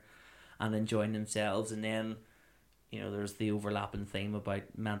here and enjoying themselves. And then, you know, there's the overlapping theme about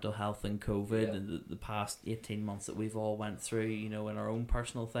mental health and COVID and the past 18 months that we've all went through, you know, in our own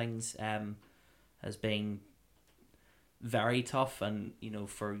personal things, has been very tough, and you know,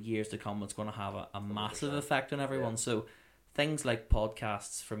 for years to come it's going to have a massive effect on everyone. So things like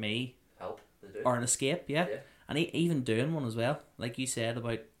podcasts for me are an escape, and even doing one as well, like you said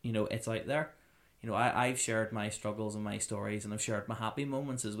about, you know, it's out there, you know, I've shared my struggles and my stories, and I've shared my happy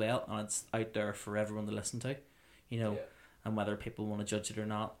moments as well, and it's out there for everyone to listen to, you know. Yeah. And whether people want to judge it or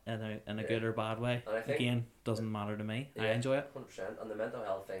not in a good or bad way, again, doesn't matter to me. I enjoy it. 100%. And the mental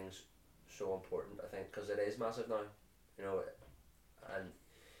health thing's so important, I think, because it is massive now, you know. And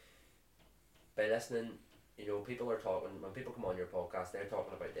by listening, you know, people are talking, when people come on your podcast, they're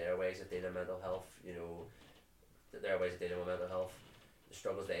talking about their ways of dealing with mental health, you know, their ways of dealing with mental health, the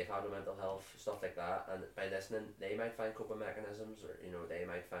struggles they've had with mental health, stuff like that. And by listening, they might find coping mechanisms, or, you know, they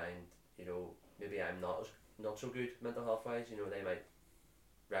might find, you know, maybe I'm not so good mental health wise, you know, they might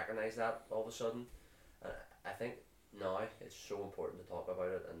recognise that all of a sudden. And I think now it's so important to talk about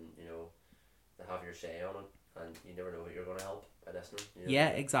it, and, you know, to have your say on it, and you never know who you're going to help by listening. You know? Yeah,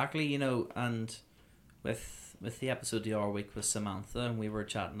 exactly, you know. And with the episode the other week with Samantha, and we were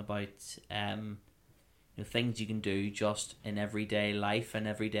chatting about you know, things you can do just in everyday life and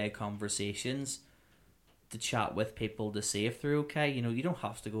everyday conversations to chat with people to see if they're okay. You know, you don't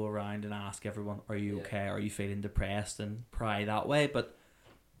have to go around and ask everyone, are you okay? Are you feeling depressed, and pry that way? But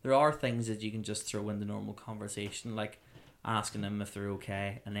there are things that you can just throw in the normal conversation, like asking them if they're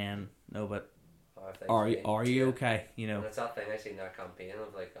okay, and then, no, but are you okay? You know, and it's that thing I seen that campaign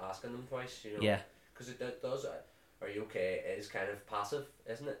of like asking them twice, you know. Yeah. Because it does, are you okay, is kind of passive,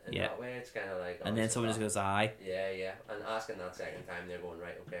 isn't it? In that way, it's kind of like... And then someone just goes, aye. Yeah. And asking that second time, they're going,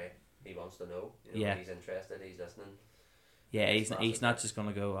 right, okay, he wants to know. You know, he's interested, he's listening. Yeah, he's not just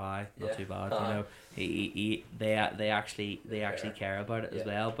gonna go, aye, not too bad. You know, they actually care about it as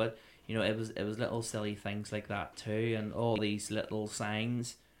well. But you know, it was little silly things like that too, and all these little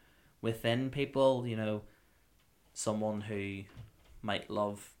signs within people. You know, someone who might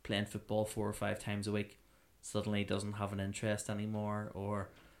love playing football 4 or 5 times a week suddenly doesn't have an interest anymore, or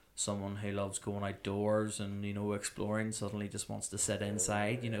someone who loves going outdoors and, you know, exploring suddenly just wants to sit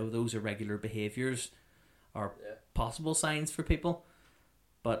inside. You know, those are regular behaviours or possible signs for people,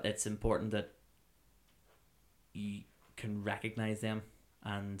 but it's important that you can recognise them.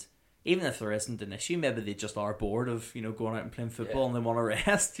 And even if there isn't an issue, maybe they just are bored of, you know, going out and playing football and they want to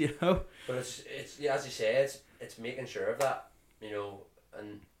rest, you know. But it's as you say, it's making sure of that, you know,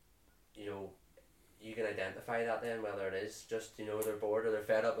 and, you know, you can identify that then, whether it is just, you know, they're bored or they're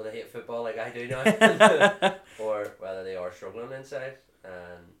fed up and they hate football like I do now, or whether they are struggling inside.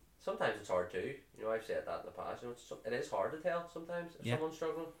 And sometimes it's hard too. You know, I've said that in the past. You know, it is hard to tell sometimes if someone's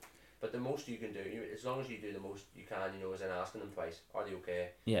struggling. But the most you can do, as long as you do the most you can, you know, is in asking them twice, are they okay?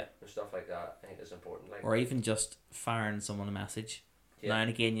 Yeah. And stuff like that, I think is important. Like, or even just firing someone a message. Now and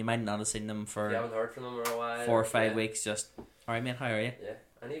again, you might not have seen them for... You haven't heard from them for a while. 4 or 5 weeks, just, alright mate, how are you? Yeah.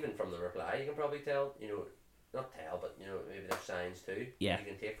 And even from the reply, you can probably tell, you know, not tell, but, you know, maybe there's signs too. Yeah. You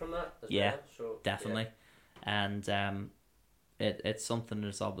can take from that as well. So, definitely. And it's something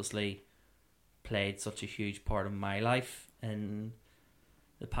that's obviously played such a huge part of my life in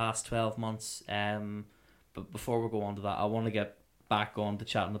the past 12 months. But before we go on to that, I want to get back on to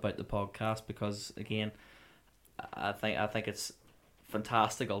chatting about the podcast, because again, I think it's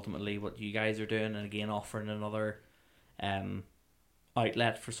fantastic ultimately what you guys are doing, and again offering another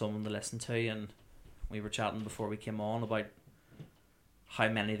outlet for someone to listen to. And we were chatting before we came on about how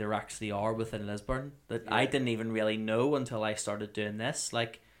many there actually are within Lisburn that I didn't even really know until I started doing this.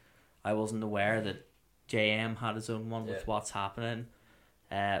 Like, I wasn't aware that JM had his own one with What's Happening.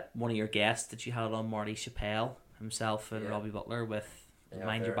 One of your guests that you had on, Marty Chappelle himself and Robbie Butler with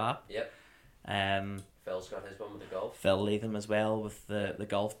Mind Your Bap. Phil's got his one with the golf. Phil Latham as well with the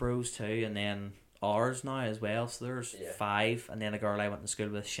Golf Bros too, and then ours now as well. So there's 5, and then a girl I went to school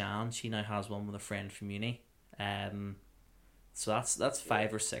with, Shan, she now has one with a friend from uni. So that's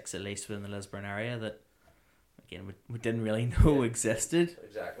 5 or 6 at least within the Lisburn area that, again, we didn't really know existed.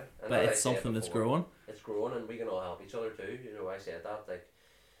 Exactly. And but it's something that's growing. It's growing, and we can all help each other too. You know, I said that, like,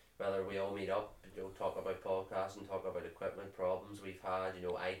 whether we all meet up, you know, talk about podcasts and talk about equipment problems we've had, you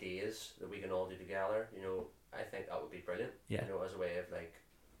know, ideas that we can all do together, you know, I think that would be brilliant. Yeah. You know, as a way of, like,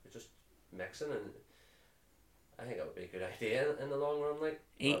 just mixing, and I think that would be a good idea in the long run. Like,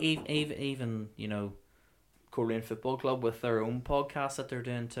 even you know, Korean Football Club with their own podcast that they're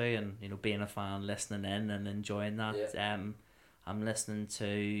doing too, and, you know, being a fan, listening in and enjoying that. I'm listening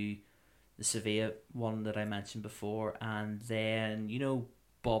to the Sevilla one that I mentioned before, and then, you know,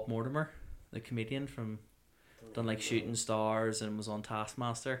 Bob Mortimer, the comedian from done like Shooting Stars and was on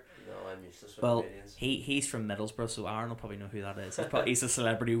Taskmaster. No, I'm useless with comedians. He's from Middlesbrough, so Aaron will probably know who that is. He's a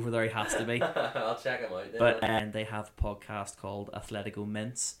celebrity over there, he has to be. I'll check him out then. But they have a podcast called Athletico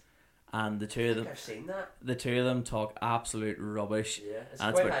Mints, and the two of them, I've seen that. The two of them talk absolute rubbish. Yeah, it's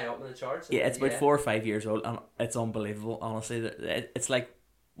quite high up in the charts. Yeah, it's about 4 or 5 years old, and it's unbelievable, honestly. It's like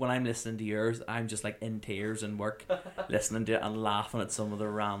when I'm listening to yours, I'm just like in tears in work, listening to it and laughing at some of the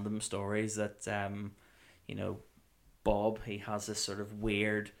random stories that, you know, Bob, he has this sort of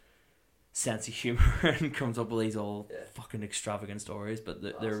weird sense of humour and comes up with these all fucking extravagant stories, but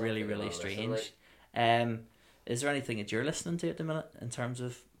they're really, really strange. Is there anything that you're listening to at the minute in terms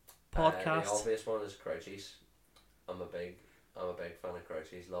of podcasts? The obvious one is Crouchies. I'm a big fan of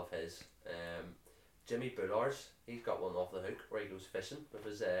Crouchies. Love his. Jimmy Bullar's, he's got one off the hook where he goes fishing with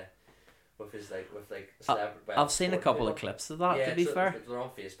his I've seen a couple of clips of that. To be fair, they're on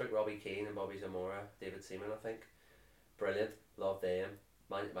Facebook. Robbie Keane and Bobby Zamora, David Seaman, I think. Brilliant. Love them.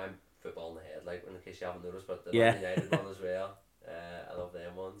 My football in the head, like in case you haven't noticed, but the Man United one as well. I love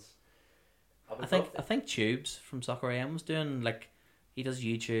them ones. I think Tubes from Soccer AM was doing, like, he does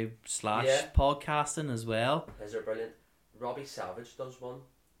YouTube / podcasting as well. They're brilliant. Robbie Savage does one,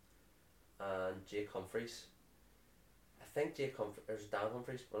 and Jake Humphries. I think Jake Humphries, there's Dan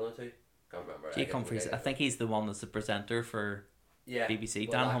Humphries, one of the two. Can't remember. Jake Humphries, I think he's the one that's the presenter for BBC.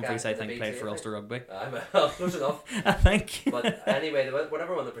 Dan Humphries, I think, played for Ulster Rugby. Close enough. I think. But anyway,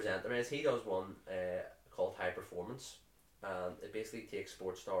 whatever one the presenter is, he does one called High Performance. It basically takes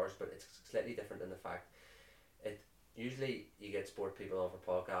sports stars, but it's slightly different in the fact it usually you get sport people on for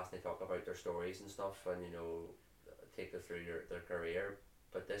podcasts and they talk about their stories and stuff, and you know, take them through their career.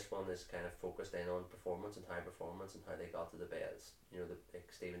 But this one is kind of focused in on performance and high performance and how they got to the best. You know, like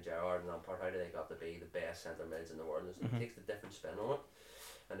Steven Gerrard and Lampard, how do they got to be the best centre mids in the world? And it takes a different spin on it,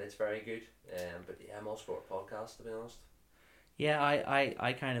 and it's very good. But yeah, I'm all sport podcasts, to be honest. Yeah,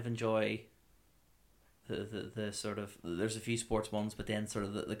 I kind of enjoy the sort of, there's a few sports ones, but then sort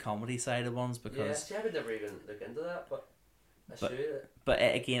of the comedy side of ones, because I would never even look into that, but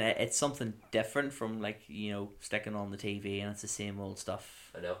again, it's something different from, like, you know, sticking on the TV and it's the same old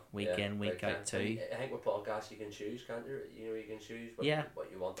stuff. I know. Week in, week out too. I think with podcasts you can choose, can't you? You know, you can choose what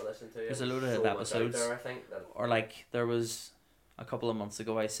you want to listen to. There's a load of episodes there, I think, or like there was a couple of months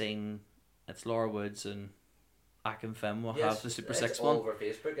ago I seen it's Laura Woods and Akinfim will have the Super 6 one. Over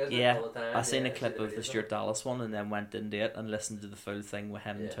Facebook, isn't it, all the time? I seen a clip of the Stuart Dallas one and then went into it and listened to the full thing with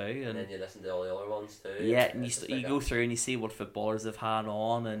him too. And then you listen to all the other ones too. Yeah, and you go through and you see what footballers they've had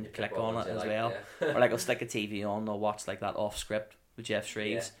on and click on it as well. Or like I'll stick a TV on, I'll watch like that Off Script with Jeff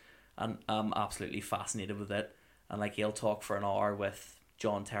Shreves, and I'm absolutely fascinated with it. And like he'll talk for an hour with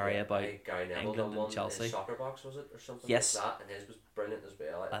John Terry about England and Chelsea. Soccer Box, was it, or something like that? And his was brilliant as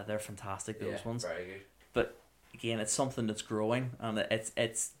well. They're fantastic, those ones. Very good. But again, it's something that's growing and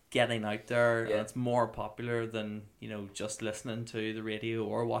it's getting out there and it's more popular than, you know, just listening to the radio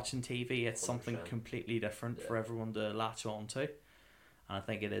or watching TV. It's 100%. Something completely different for everyone to latch on to. And I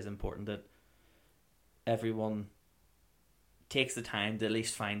think it is important that everyone takes the time to at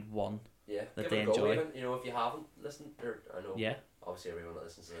least find one that they enjoy. Even, you know, if you haven't listened, or I know obviously everyone that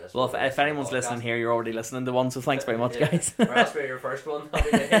listens to this. Well, if anyone's listening here, you're already listening to one, so thanks very much, guys. Or else we're your first one.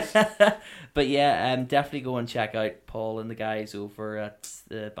 Happy days. But yeah, definitely go and check out Paul and the guys over at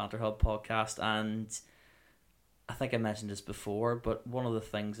the BanterHub Podcast. And I think I mentioned this before, but one of the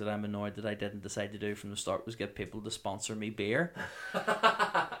things that I'm annoyed that I didn't decide to do from the start was get people to sponsor me beer.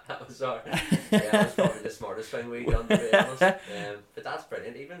 That was sorry. That was probably the smartest thing we've done, to be honest. But that's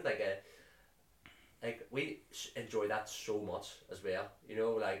brilliant. Even like we enjoy that so much as well, you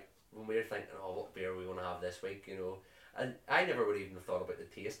know, like when we were thinking, oh, what beer are we going to have this week, you know, and I never would even have thought about the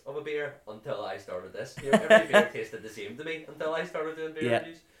taste of a beer until I started this. You know, every beer tasted the same to me until I started doing beer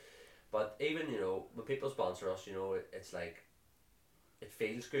reviews. But even, you know, when people sponsor us, you know, it's like, it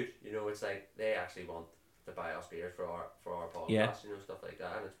feels good, you know, it's like they actually want to buy us beer for our podcast, you know, stuff like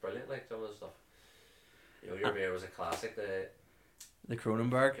that, and it's brilliant, like some of the stuff, you know, your beer was a classic, the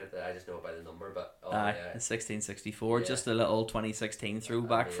Kronenberg. I just know it by the number, but the 1664, just a little 2016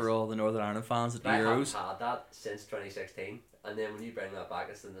 throwback for all the Northern Ireland fans at the Euros. I haven't had that since 2016, and then when you bring that back,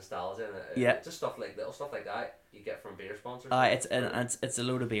 it's the nostalgia, and just little stuff like that you get from beer sponsors. It's a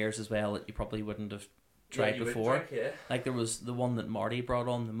load of beers as well that you probably wouldn't have tried before. Like there was the one that Marty brought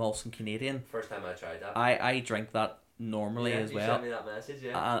on, the Molson Canadian. First time I tried that. I drink that normally as well. You sent me that message,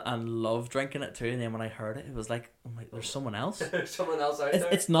 and love drinking it too. And then when I heard it, it was like, oh my, there's someone else. There's someone else out there.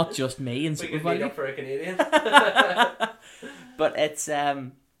 It's not just me and Super Value. We could meet up for a Canadian. But it's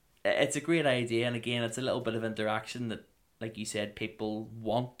a great idea, and again, it's a little bit of interaction that, like you said, people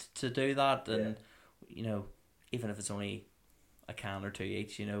want to do that, and you know, even if it's only a can or two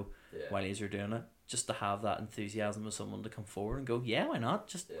each, you know, while you're doing it, just to have that enthusiasm with someone to come forward and go, yeah, why not?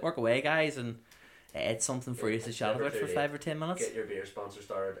 Just work away, guys, and it's something for you to chat about for 5 or 10 minutes. Get your beer sponsor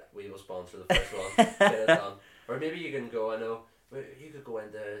started. We will sponsor the first one. Get it done. Or maybe you can go, I know You could go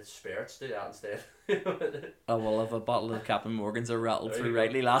into spirits, do that instead. Oh, well, I've a bottle of Captain Morgan's I rattled through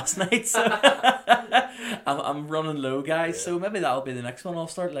rightly last night, so I'm running low, guys. Yeah. So maybe that'll be the next one I'll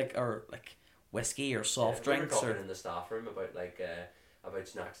start, like whiskey or soft drinks. We were talking in the staff room about about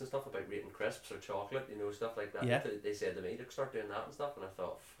snacks and stuff, about rating crisps or chocolate, stuff like that. Yeah. They said to me to start doing that and stuff, and I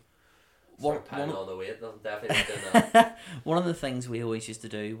thought, piling all the weight, I'm definitely not doing that. One of the things we always used to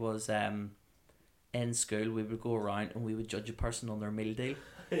do was in school we would go around and we would judge a person on their meal deal.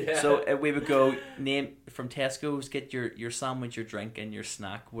 Yeah. So we would go name from Tesco's, get your sandwich, your drink, and your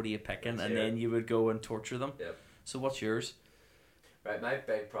snack. What are you picking? And then you would go and torture them. Yep. So what's yours? Right, my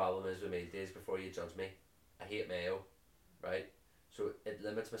big problem is with meal days. Before you judge me, I hate mayo. Right, so it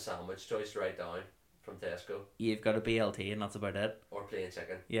limits my sandwich choice right down from Tesco. You've got a BLT and that's about it. Or plain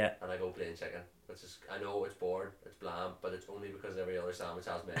chicken. Yeah. And I go plain chicken. Which is, I know it's boring, it's bland, but it's only because every other sandwich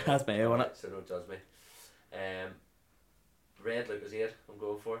has mayo. Has mayo on it. So don't judge me. Red Lucozade I'm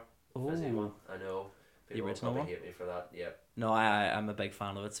going for. Fizzy one. I know. People will probably hate me for that. Yep. No, I'm a big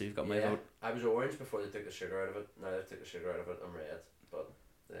fan of it, so you've got my vote. I was orange before they took the sugar out of it. Now they've took the sugar out of it, I'm red. But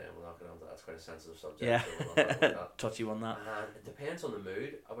we'll not get on to that. It's quite a sensitive subject. Yeah. So we'll not that. Touchy one that. And it depends on the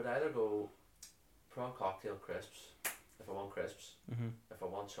mood. I would either go prawn cocktail crisps if I want crisps. Mm-hmm. If I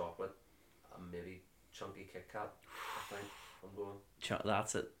want chocolate, maybe chunky Kit Kat. I think I'm going.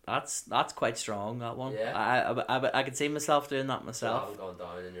 That's it. That's quite strong, that one. Yeah. I could see myself doing that myself. You haven't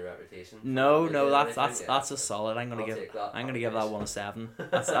gone down in your reputation. No, that's a solid. I'm gonna give that one a 7.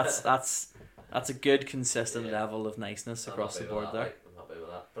 That's a good consistent level of niceness across the board there. I'm happy with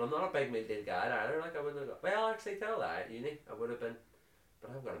that. But I'm not a big meal deal guy either. Like I wouldn't have got, well, actually, tell that at uni I would have been. But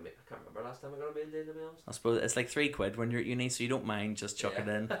I can't remember last time I got a meal deal, to be honest. I suppose it's like £3 when you're at uni, so you don't mind just chuck it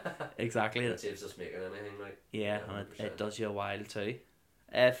in. Exactly. It saves us making anything, like. Yeah, and it does you a while too.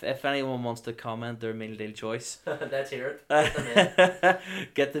 If anyone wants to comment their meal deal choice, let's hear it.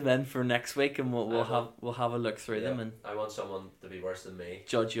 Get them in for next week, and we'll have a look through them. And I want someone to be worse than me.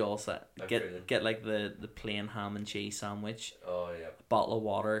 Judge you all set. Get like the plain ham and cheese sandwich. Oh yeah. A bottle of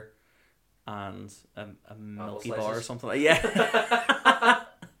water. And a Milky Bar or something like that.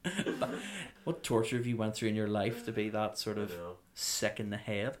 What torture have you went through in your life to be that sort of sick in the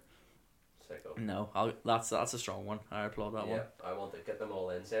head? Sicko. No, that's a strong one. I applaud that one. Yeah, I want to get them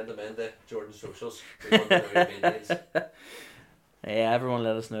all in. Send them in to Jordan's socials. We want to know your meal deals. Yeah, everyone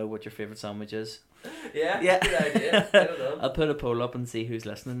let us know what your favourite sandwich is. Yeah. Good idea. I'll put a poll up and see who's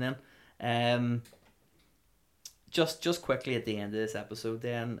listening then. Just quickly at the end of this episode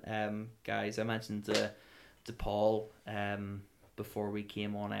then, guys, I mentioned to Paul before we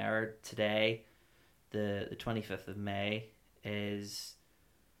came on air today, the 25th of May is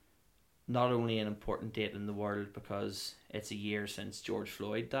not only an important date in the world because it's a year since George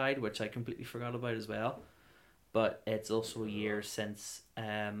Floyd died, which I completely forgot about as well, but it's also a year since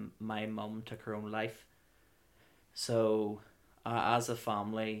my mum took her own life. So as a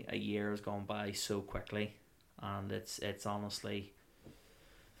family, a year has gone by so quickly. And it's honestly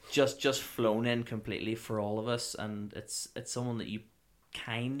just flown in completely for all of us, and it's someone that you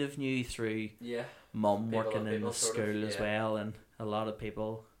kind of knew through mum working in the school as well, and a lot of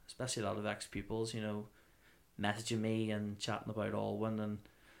people, especially a lot of ex-pupils, messaging me and chatting about Alwyn, and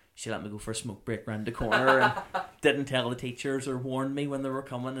she let me go for a smoke break round the corner and didn't tell the teachers or warn me when they were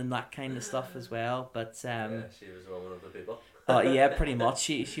coming and that kind of stuff as well. But she was one of the people. Yeah, pretty much.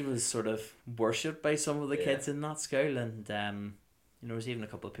 She was sort of worshipped by some of the kids in that school, and there's even a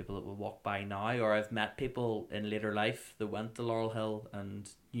couple of people that will walk by now, or I've met people in later life that went to Laurel Hill and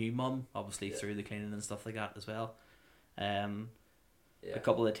knew mum, obviously through the cleaning and stuff like that as well. A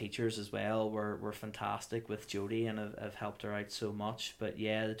couple of teachers as well were fantastic with Jodie and have helped her out so much. But the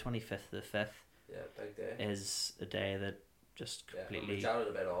 25th of the 5th big day. is a day that just completely we chatted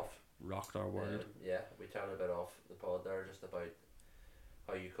a bit off. Rocked our world. We chatted a bit off the pod there just about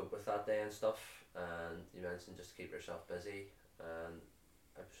how you cope with that day and stuff, and you mentioned just to keep yourself busy, and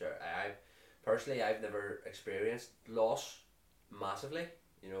I'm sure I've never experienced loss massively.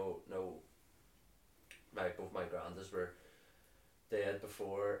 Both my grandas were dead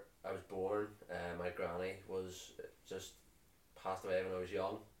before I was born. My granny was just passed away when I was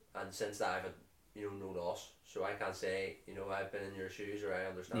young, and since that I've had no loss, so I can't say I've been in your shoes or I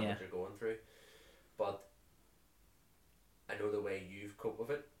understand what you're going through, but I know the way you've coped with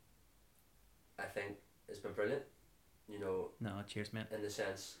it, I think it's been brilliant. No, cheers, mate. In the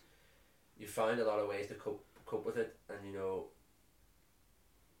sense, you found a lot of ways to cope with it, and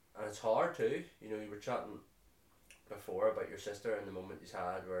and it's hard too. You were chatting before about your sister and the moment you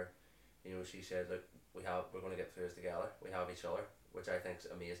had where she said, look, we're going to get through this together, we have each other, which I think is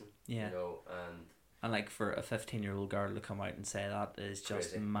amazing. And And like for a 15-year-old girl to come out and say that is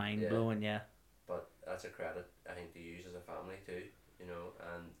just Crazy. mind blowing. Yeah. But that's a credit, I think, to you as a family too, you know,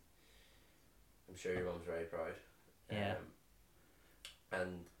 and I'm sure your mum's very proud. Yeah.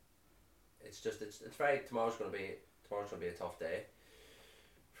 And it's very, tomorrow's gonna be a tough day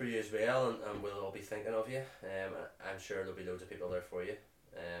for you as well, and we'll all be thinking of you. I'm sure there'll be loads of people there for you,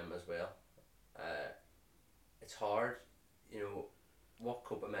 as well. It's hard, you know. What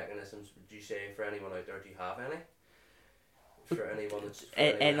coping mechanisms would you say for anyone out there? Do you have any? For anyone that's...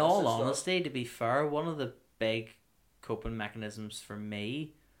 In all honesty, to be fair, one of the big coping mechanisms for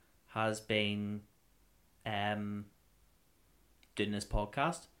me has been doing this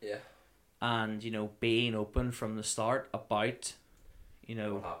podcast. Yeah. And, you know, being open from the start about, you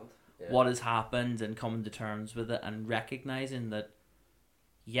know, what happened. Yeah. What has happened, and coming to terms with it, and recognising that,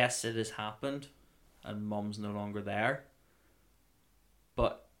 yes, it has happened and mum's no longer there.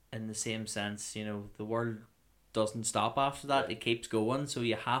 But in the same sense, you know, the world doesn't stop after that. Yeah. It keeps going, so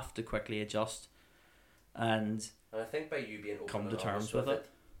you have to quickly adjust. And I think by you being open come to and terms honest with it,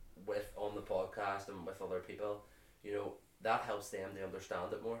 with on the podcast and with other people, you know, that helps them to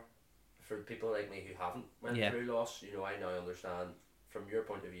understand it more. For people like me who haven't went through loss, you know, I now understand from your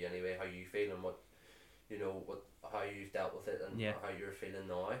point of view anyway how you feel and what, you know, how you've dealt with it and how you're feeling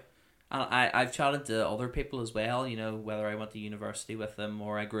now. And I've chatted to other people as well, you know, whether I went to university with them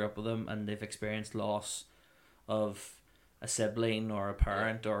or I grew up with them, and they've experienced loss of a sibling or a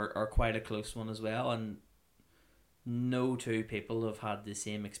parent or quite a close one as well, and no two people have had the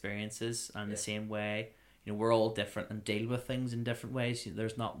same experiences and the same way. You know, we're all different and deal with things in different ways.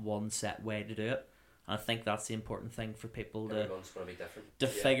 There's not one set way to do it. And I think that's the important thing for people Everyone's going to be different. To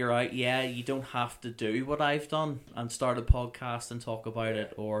figure out, you don't have to do what I've done and start a podcast and talk about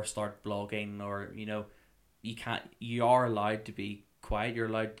it, or start blogging, or, you know, you are allowed to be quiet. You're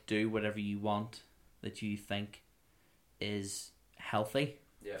allowed to do whatever you want that you think is healthy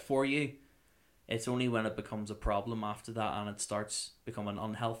for you. It's only when it becomes a problem after that and it starts becoming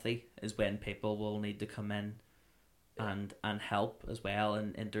unhealthy is when people will need to come in and help as well,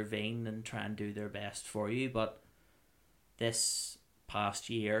 and intervene and try and do their best for you. But this past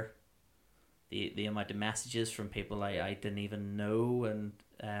year, the amount of messages from people I didn't even know, and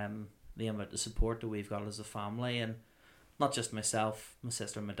the amount of support that we've got as a family, and not just myself, my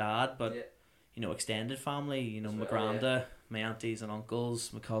sister, my dad, but you know, extended family, you know, my granda, my aunties and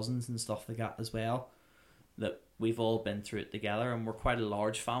uncles, my cousins and stuff like that as well, that we've all been through it together. And we're quite a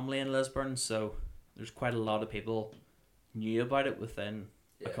large family in Lisburn, so there's quite a lot of people knew about it within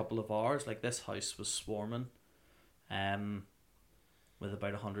a couple of hours. Like, this house was swarming, with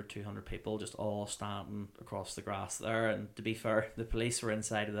about 100-200 people just all standing across the grass there. And to be fair, the police were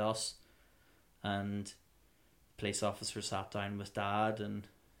inside with us, and the police officer sat down with Dad, and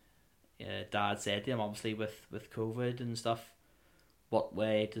Dad said to him, obviously with COVID and stuff, what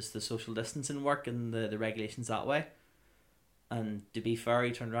way does the social distancing work and the regulations that way? And to be fair,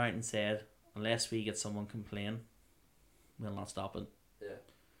 he turned around and said, unless we get someone complain, we'll not stop it. Yeah.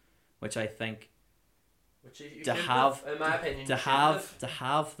 Which I think, to have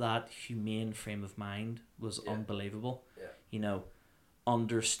that humane frame of mind was unbelievable. Yeah. You know,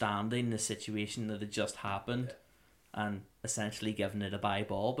 understanding the situation that had just happened, and essentially giving it a bye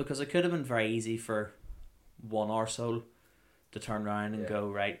ball, because it could have been very easy for one arsehole to turn around and go,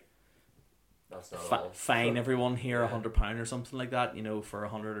 right, that's not fine everyone here £100 or something like that, you know, for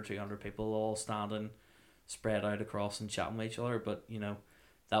 100 or 200 people all standing spread out across and chatting with each other. But, you know,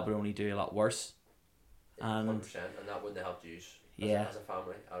 that would only do a lot worse. 100%, and that wouldn't have helped you as a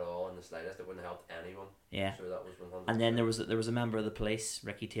family at all in the slightest. It wouldn't have helped anyone. Yeah. So that was 100%. And then there was a member of the police,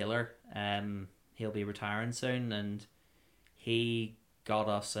 Ricky Taylor. He'll be retiring soon, and he got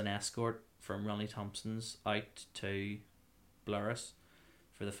us an escort from Ronnie Thompson's out to Blurris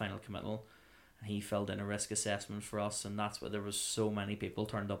for the final committal. And he filled in a risk assessment for us, and that's why there was so many people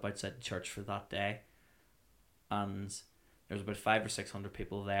turned up outside the church for that day. And there was about 500 or 600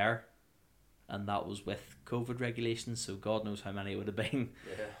 people there, and that was with COVID regulations, so God knows how many it would have been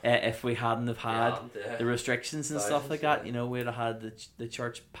if we hadn't have had the restrictions and stuff like that. You know, we'd have had the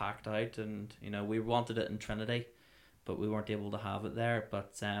church packed out, and, you know, we wanted it in Trinity, but we weren't able to have it there.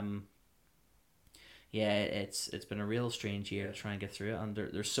 But it's been a real strange year to try and get through it, and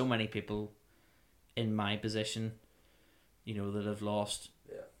there's so many people in my position, you know, that have lost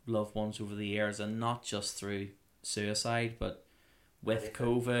loved ones over the years, and not just through suicide, but with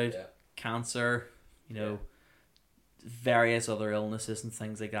COVID, cancer, you know, various other illnesses and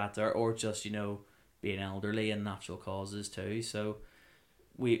things like that, or just, you know, being elderly and natural causes too. So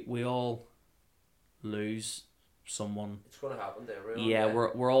we all lose someone. It's going to happen to everyone. Yeah,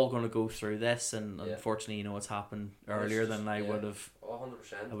 we're all going to go through this, and Yeah. unfortunately, you know, it's happened earlier than I would have.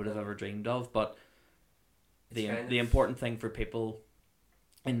 100%. I would have ever dreamed of. But the kind the of- important thing for people,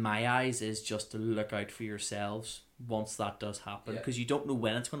 in my eyes, is just to look out for yourselves once that does happen, Yeah. because you don't know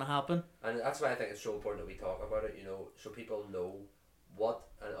when it's going to happen. And that's why I think it's so important that we talk about it, you know, so people know what,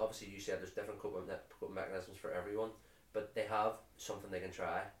 and obviously you said there's different coping mechanisms for everyone, but they have something they can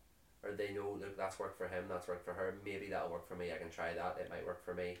try, or they know that that's worked for him, that's worked for her, maybe that'll work for me, I can try that, it might work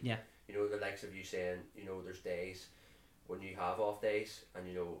for me. Yeah. You know, the likes of you saying, you know, there's days when you have off days, and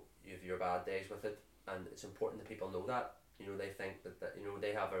you know, you have your bad days with it, and it's important that people know that. You know, they think that you know,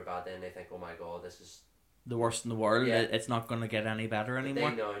 they have a bad day and they think, oh my god, this is The worst in the world. Yeah. It's not going to get any better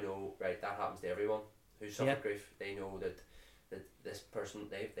anymore. They now know, right, that happens to everyone who's suffered grief. They know that this person,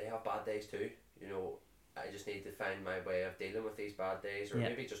 they have bad days too. You know, I just need to find my way of dealing with these bad days, or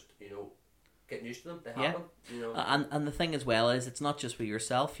maybe just, you know, getting used to them. They happen, you know. And the thing as well is, it's not just with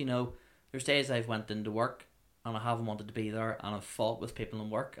yourself, you know. There's days I've went into work and I haven't wanted to be there, and I've fought with people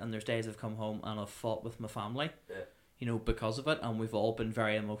in work, and there's days I've come home and I've fought with my family, you know, because of it, and we've all been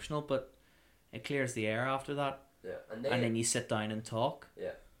very emotional, but it clears the air after that. Yeah, and then you sit down and talk.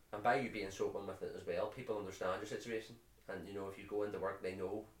 Yeah, and by you being so open with it as well, people understand your situation, and you know, if you go into work, they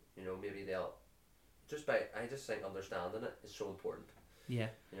know, you know, maybe they'll I just think understanding it is so important. Yeah.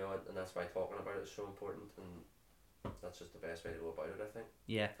 You know, and that's why talking about it is so important, and that's just the best way to go about it, I think.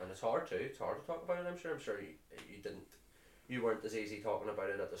 Yeah. And it's hard too. It's hard to talk about it. I'm sure you weren't as easy talking about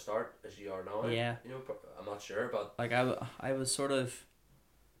it at the start as you are now. Yeah. You know, I'm not sure, but like I was sort of,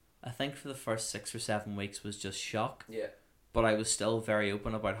 I think for the first 6 or 7 weeks was just shock. Yeah. But I was still very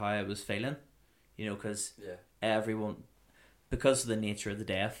open about how I was feeling, you know, because everyone, because of the nature of the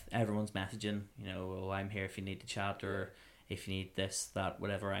death, everyone's messaging, you know, oh, I'm here if you need to chat, or if you need this, that,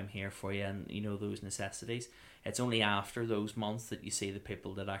 whatever, I'm here for you, and, you know, those necessities. It's only after those months that you see the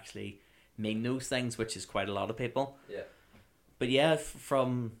people that actually mean those things, which is quite a lot of people. Yeah. But yeah,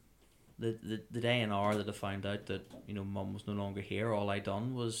 from the day and hour that I found out that, you know, Mum was no longer here, all I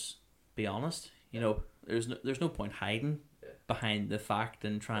done was be honest. You know, there's no point hiding behind the fact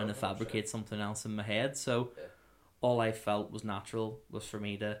and trying to fabricate something else in my head. So all I felt was natural was for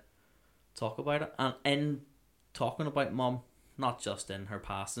me to talk about it, and in talking about Mum, not just in her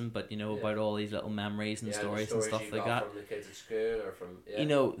passing, but, you know, about all these little memories and stories and stuff like that. From the kids at school, or from you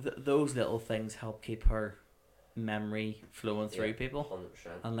know, those little things help keep her memory flowing through people.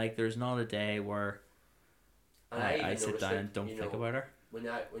 100%. And like, there's not a day where I sit down and don't think about her. When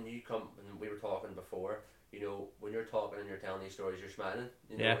you come, when we were talking before, you know, when you're talking and you're telling these stories, you're smiling.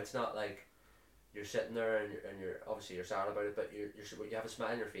 You know, it's not like you're sitting there and you're obviously you're sad about it, but you have a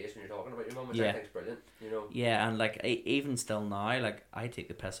smile on your face when you're talking about your mum, which I think's brilliant. You know. Yeah, and like even still now, like I take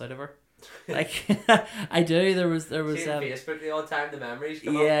the piss out of her. Like I do. There was Facebook the odd time the memories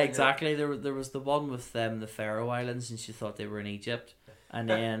come up, exactly. There was the one with the Faroe Islands, and she thought they were in Egypt. And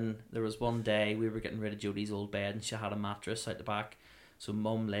then there was one day we were getting rid of Jodie's old bed, and she had a mattress out the back. So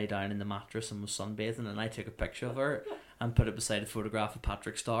Mum lay down in the mattress and was sunbathing, and I took a picture of her and put it beside a photograph of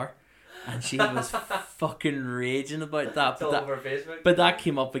Patrick Starr, and she was fucking raging about that. It's all over Facebook. But that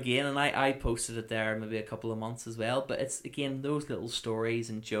came up again, and I posted it there maybe a couple of months as well. But it's again those little stories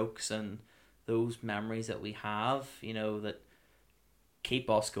and jokes and those memories that we have, you know, that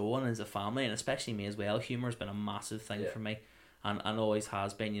keep us going as a family, and especially me as well. Humour's been a massive thing for me, and always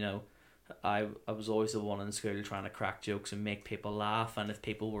has been. You know, I was always the one in school trying to crack jokes and make people laugh, and if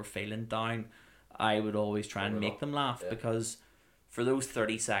people were feeling down, I would always try and make them laugh, because for those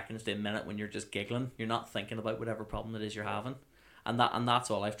 30 seconds to a minute when you're just giggling, you're not thinking about whatever problem it is you're having, and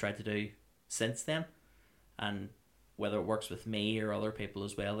that's all I've tried to do since then. And whether it works with me or other people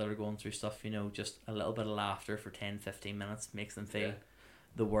as well that are going through stuff, you know, just a little bit of laughter for 10-15 minutes makes them feel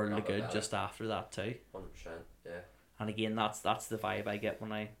the world of good just after that too. 100%, yeah. And again, that's the vibe I get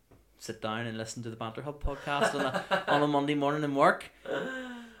when I sit down and listen to the BanterHub podcast on a Monday morning in work.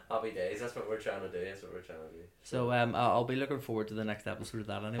 Happy days. That's what we're trying to do. So I'll be looking forward to the next episode of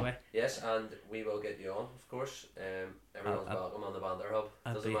that anyway. Yes, and we will get you on, of course. Everyone's welcome on the BanterHub.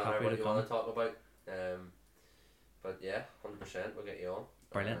 Doesn't matter what you want to talk about. But yeah, 100%, we'll get you on.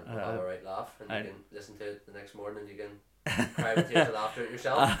 Brilliant. We'll have a right laugh, and you can listen to it the next morning, and you can cry with tears of laughter at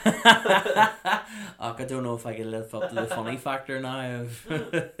yourself. I don't know if I can live up to the funny factor now of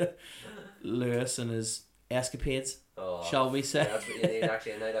Lewis and his escapades, shall we say. Yeah, that's what you need,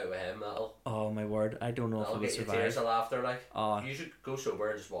 actually, a night out with him. That'll, oh my word, I don't know if I would survive. Tears of laughter, like. You should go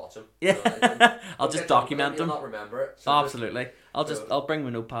sober and just watch him. Yeah. I'll just document them. You'll not remember it. So absolutely. I'll bring my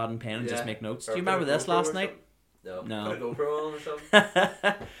notepad and pen and just make notes. Do you remember this last night? No. No. Put a GoPro on or something. Have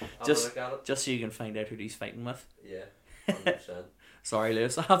a look at it. Just so you can find out who he's fighting with. Yeah, 100%. Sorry,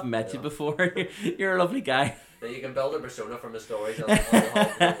 Lewis, I haven't met you before. You're a lovely guy. Now you can build a persona from the stories.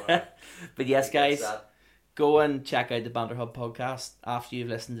 But yes, guys, go and check out the BanterHub podcast after you've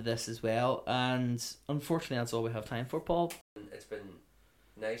listened to this as well. And unfortunately, that's all we have time for, Paul. It's been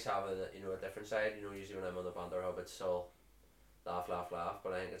nice having a different side. Usually when I'm on the BanterHub, it's all laugh,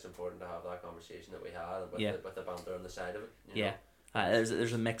 but I think it's important to have that conversation that we had with the banter on the side of it.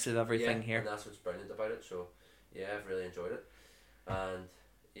 There's a mix of everything here, and that's what's brilliant about it. So yeah, I've really enjoyed it, and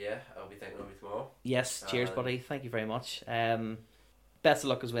yeah, I'll be thinking of you tomorrow. Yes, cheers, buddy. Thank you very much. Best of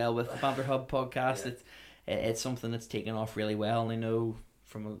luck as well with the BanterHub podcast. It's something that's taken off really well, and I know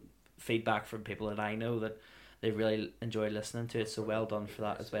from feedback from people that I know that they've really enjoyed listening to it. So well done for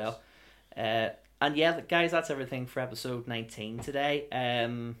that as well. And yeah, guys, that's everything for episode 19 today.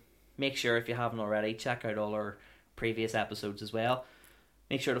 Make sure, if you haven't already, check out all our previous episodes as well.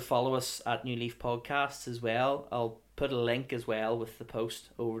 Make sure to follow us at New Leaf Podcasts as well. I'll put a link as well with the post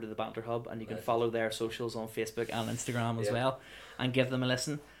over to the BanterHub, and you can follow their socials on Facebook and Instagram as well, and give them a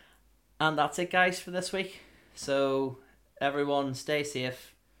listen. And that's it, guys, for this week. So everyone, stay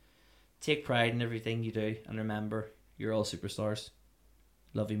safe, take pride in everything you do, and remember, you're all superstars.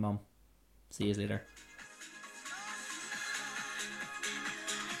 Love you, Mum. See you later.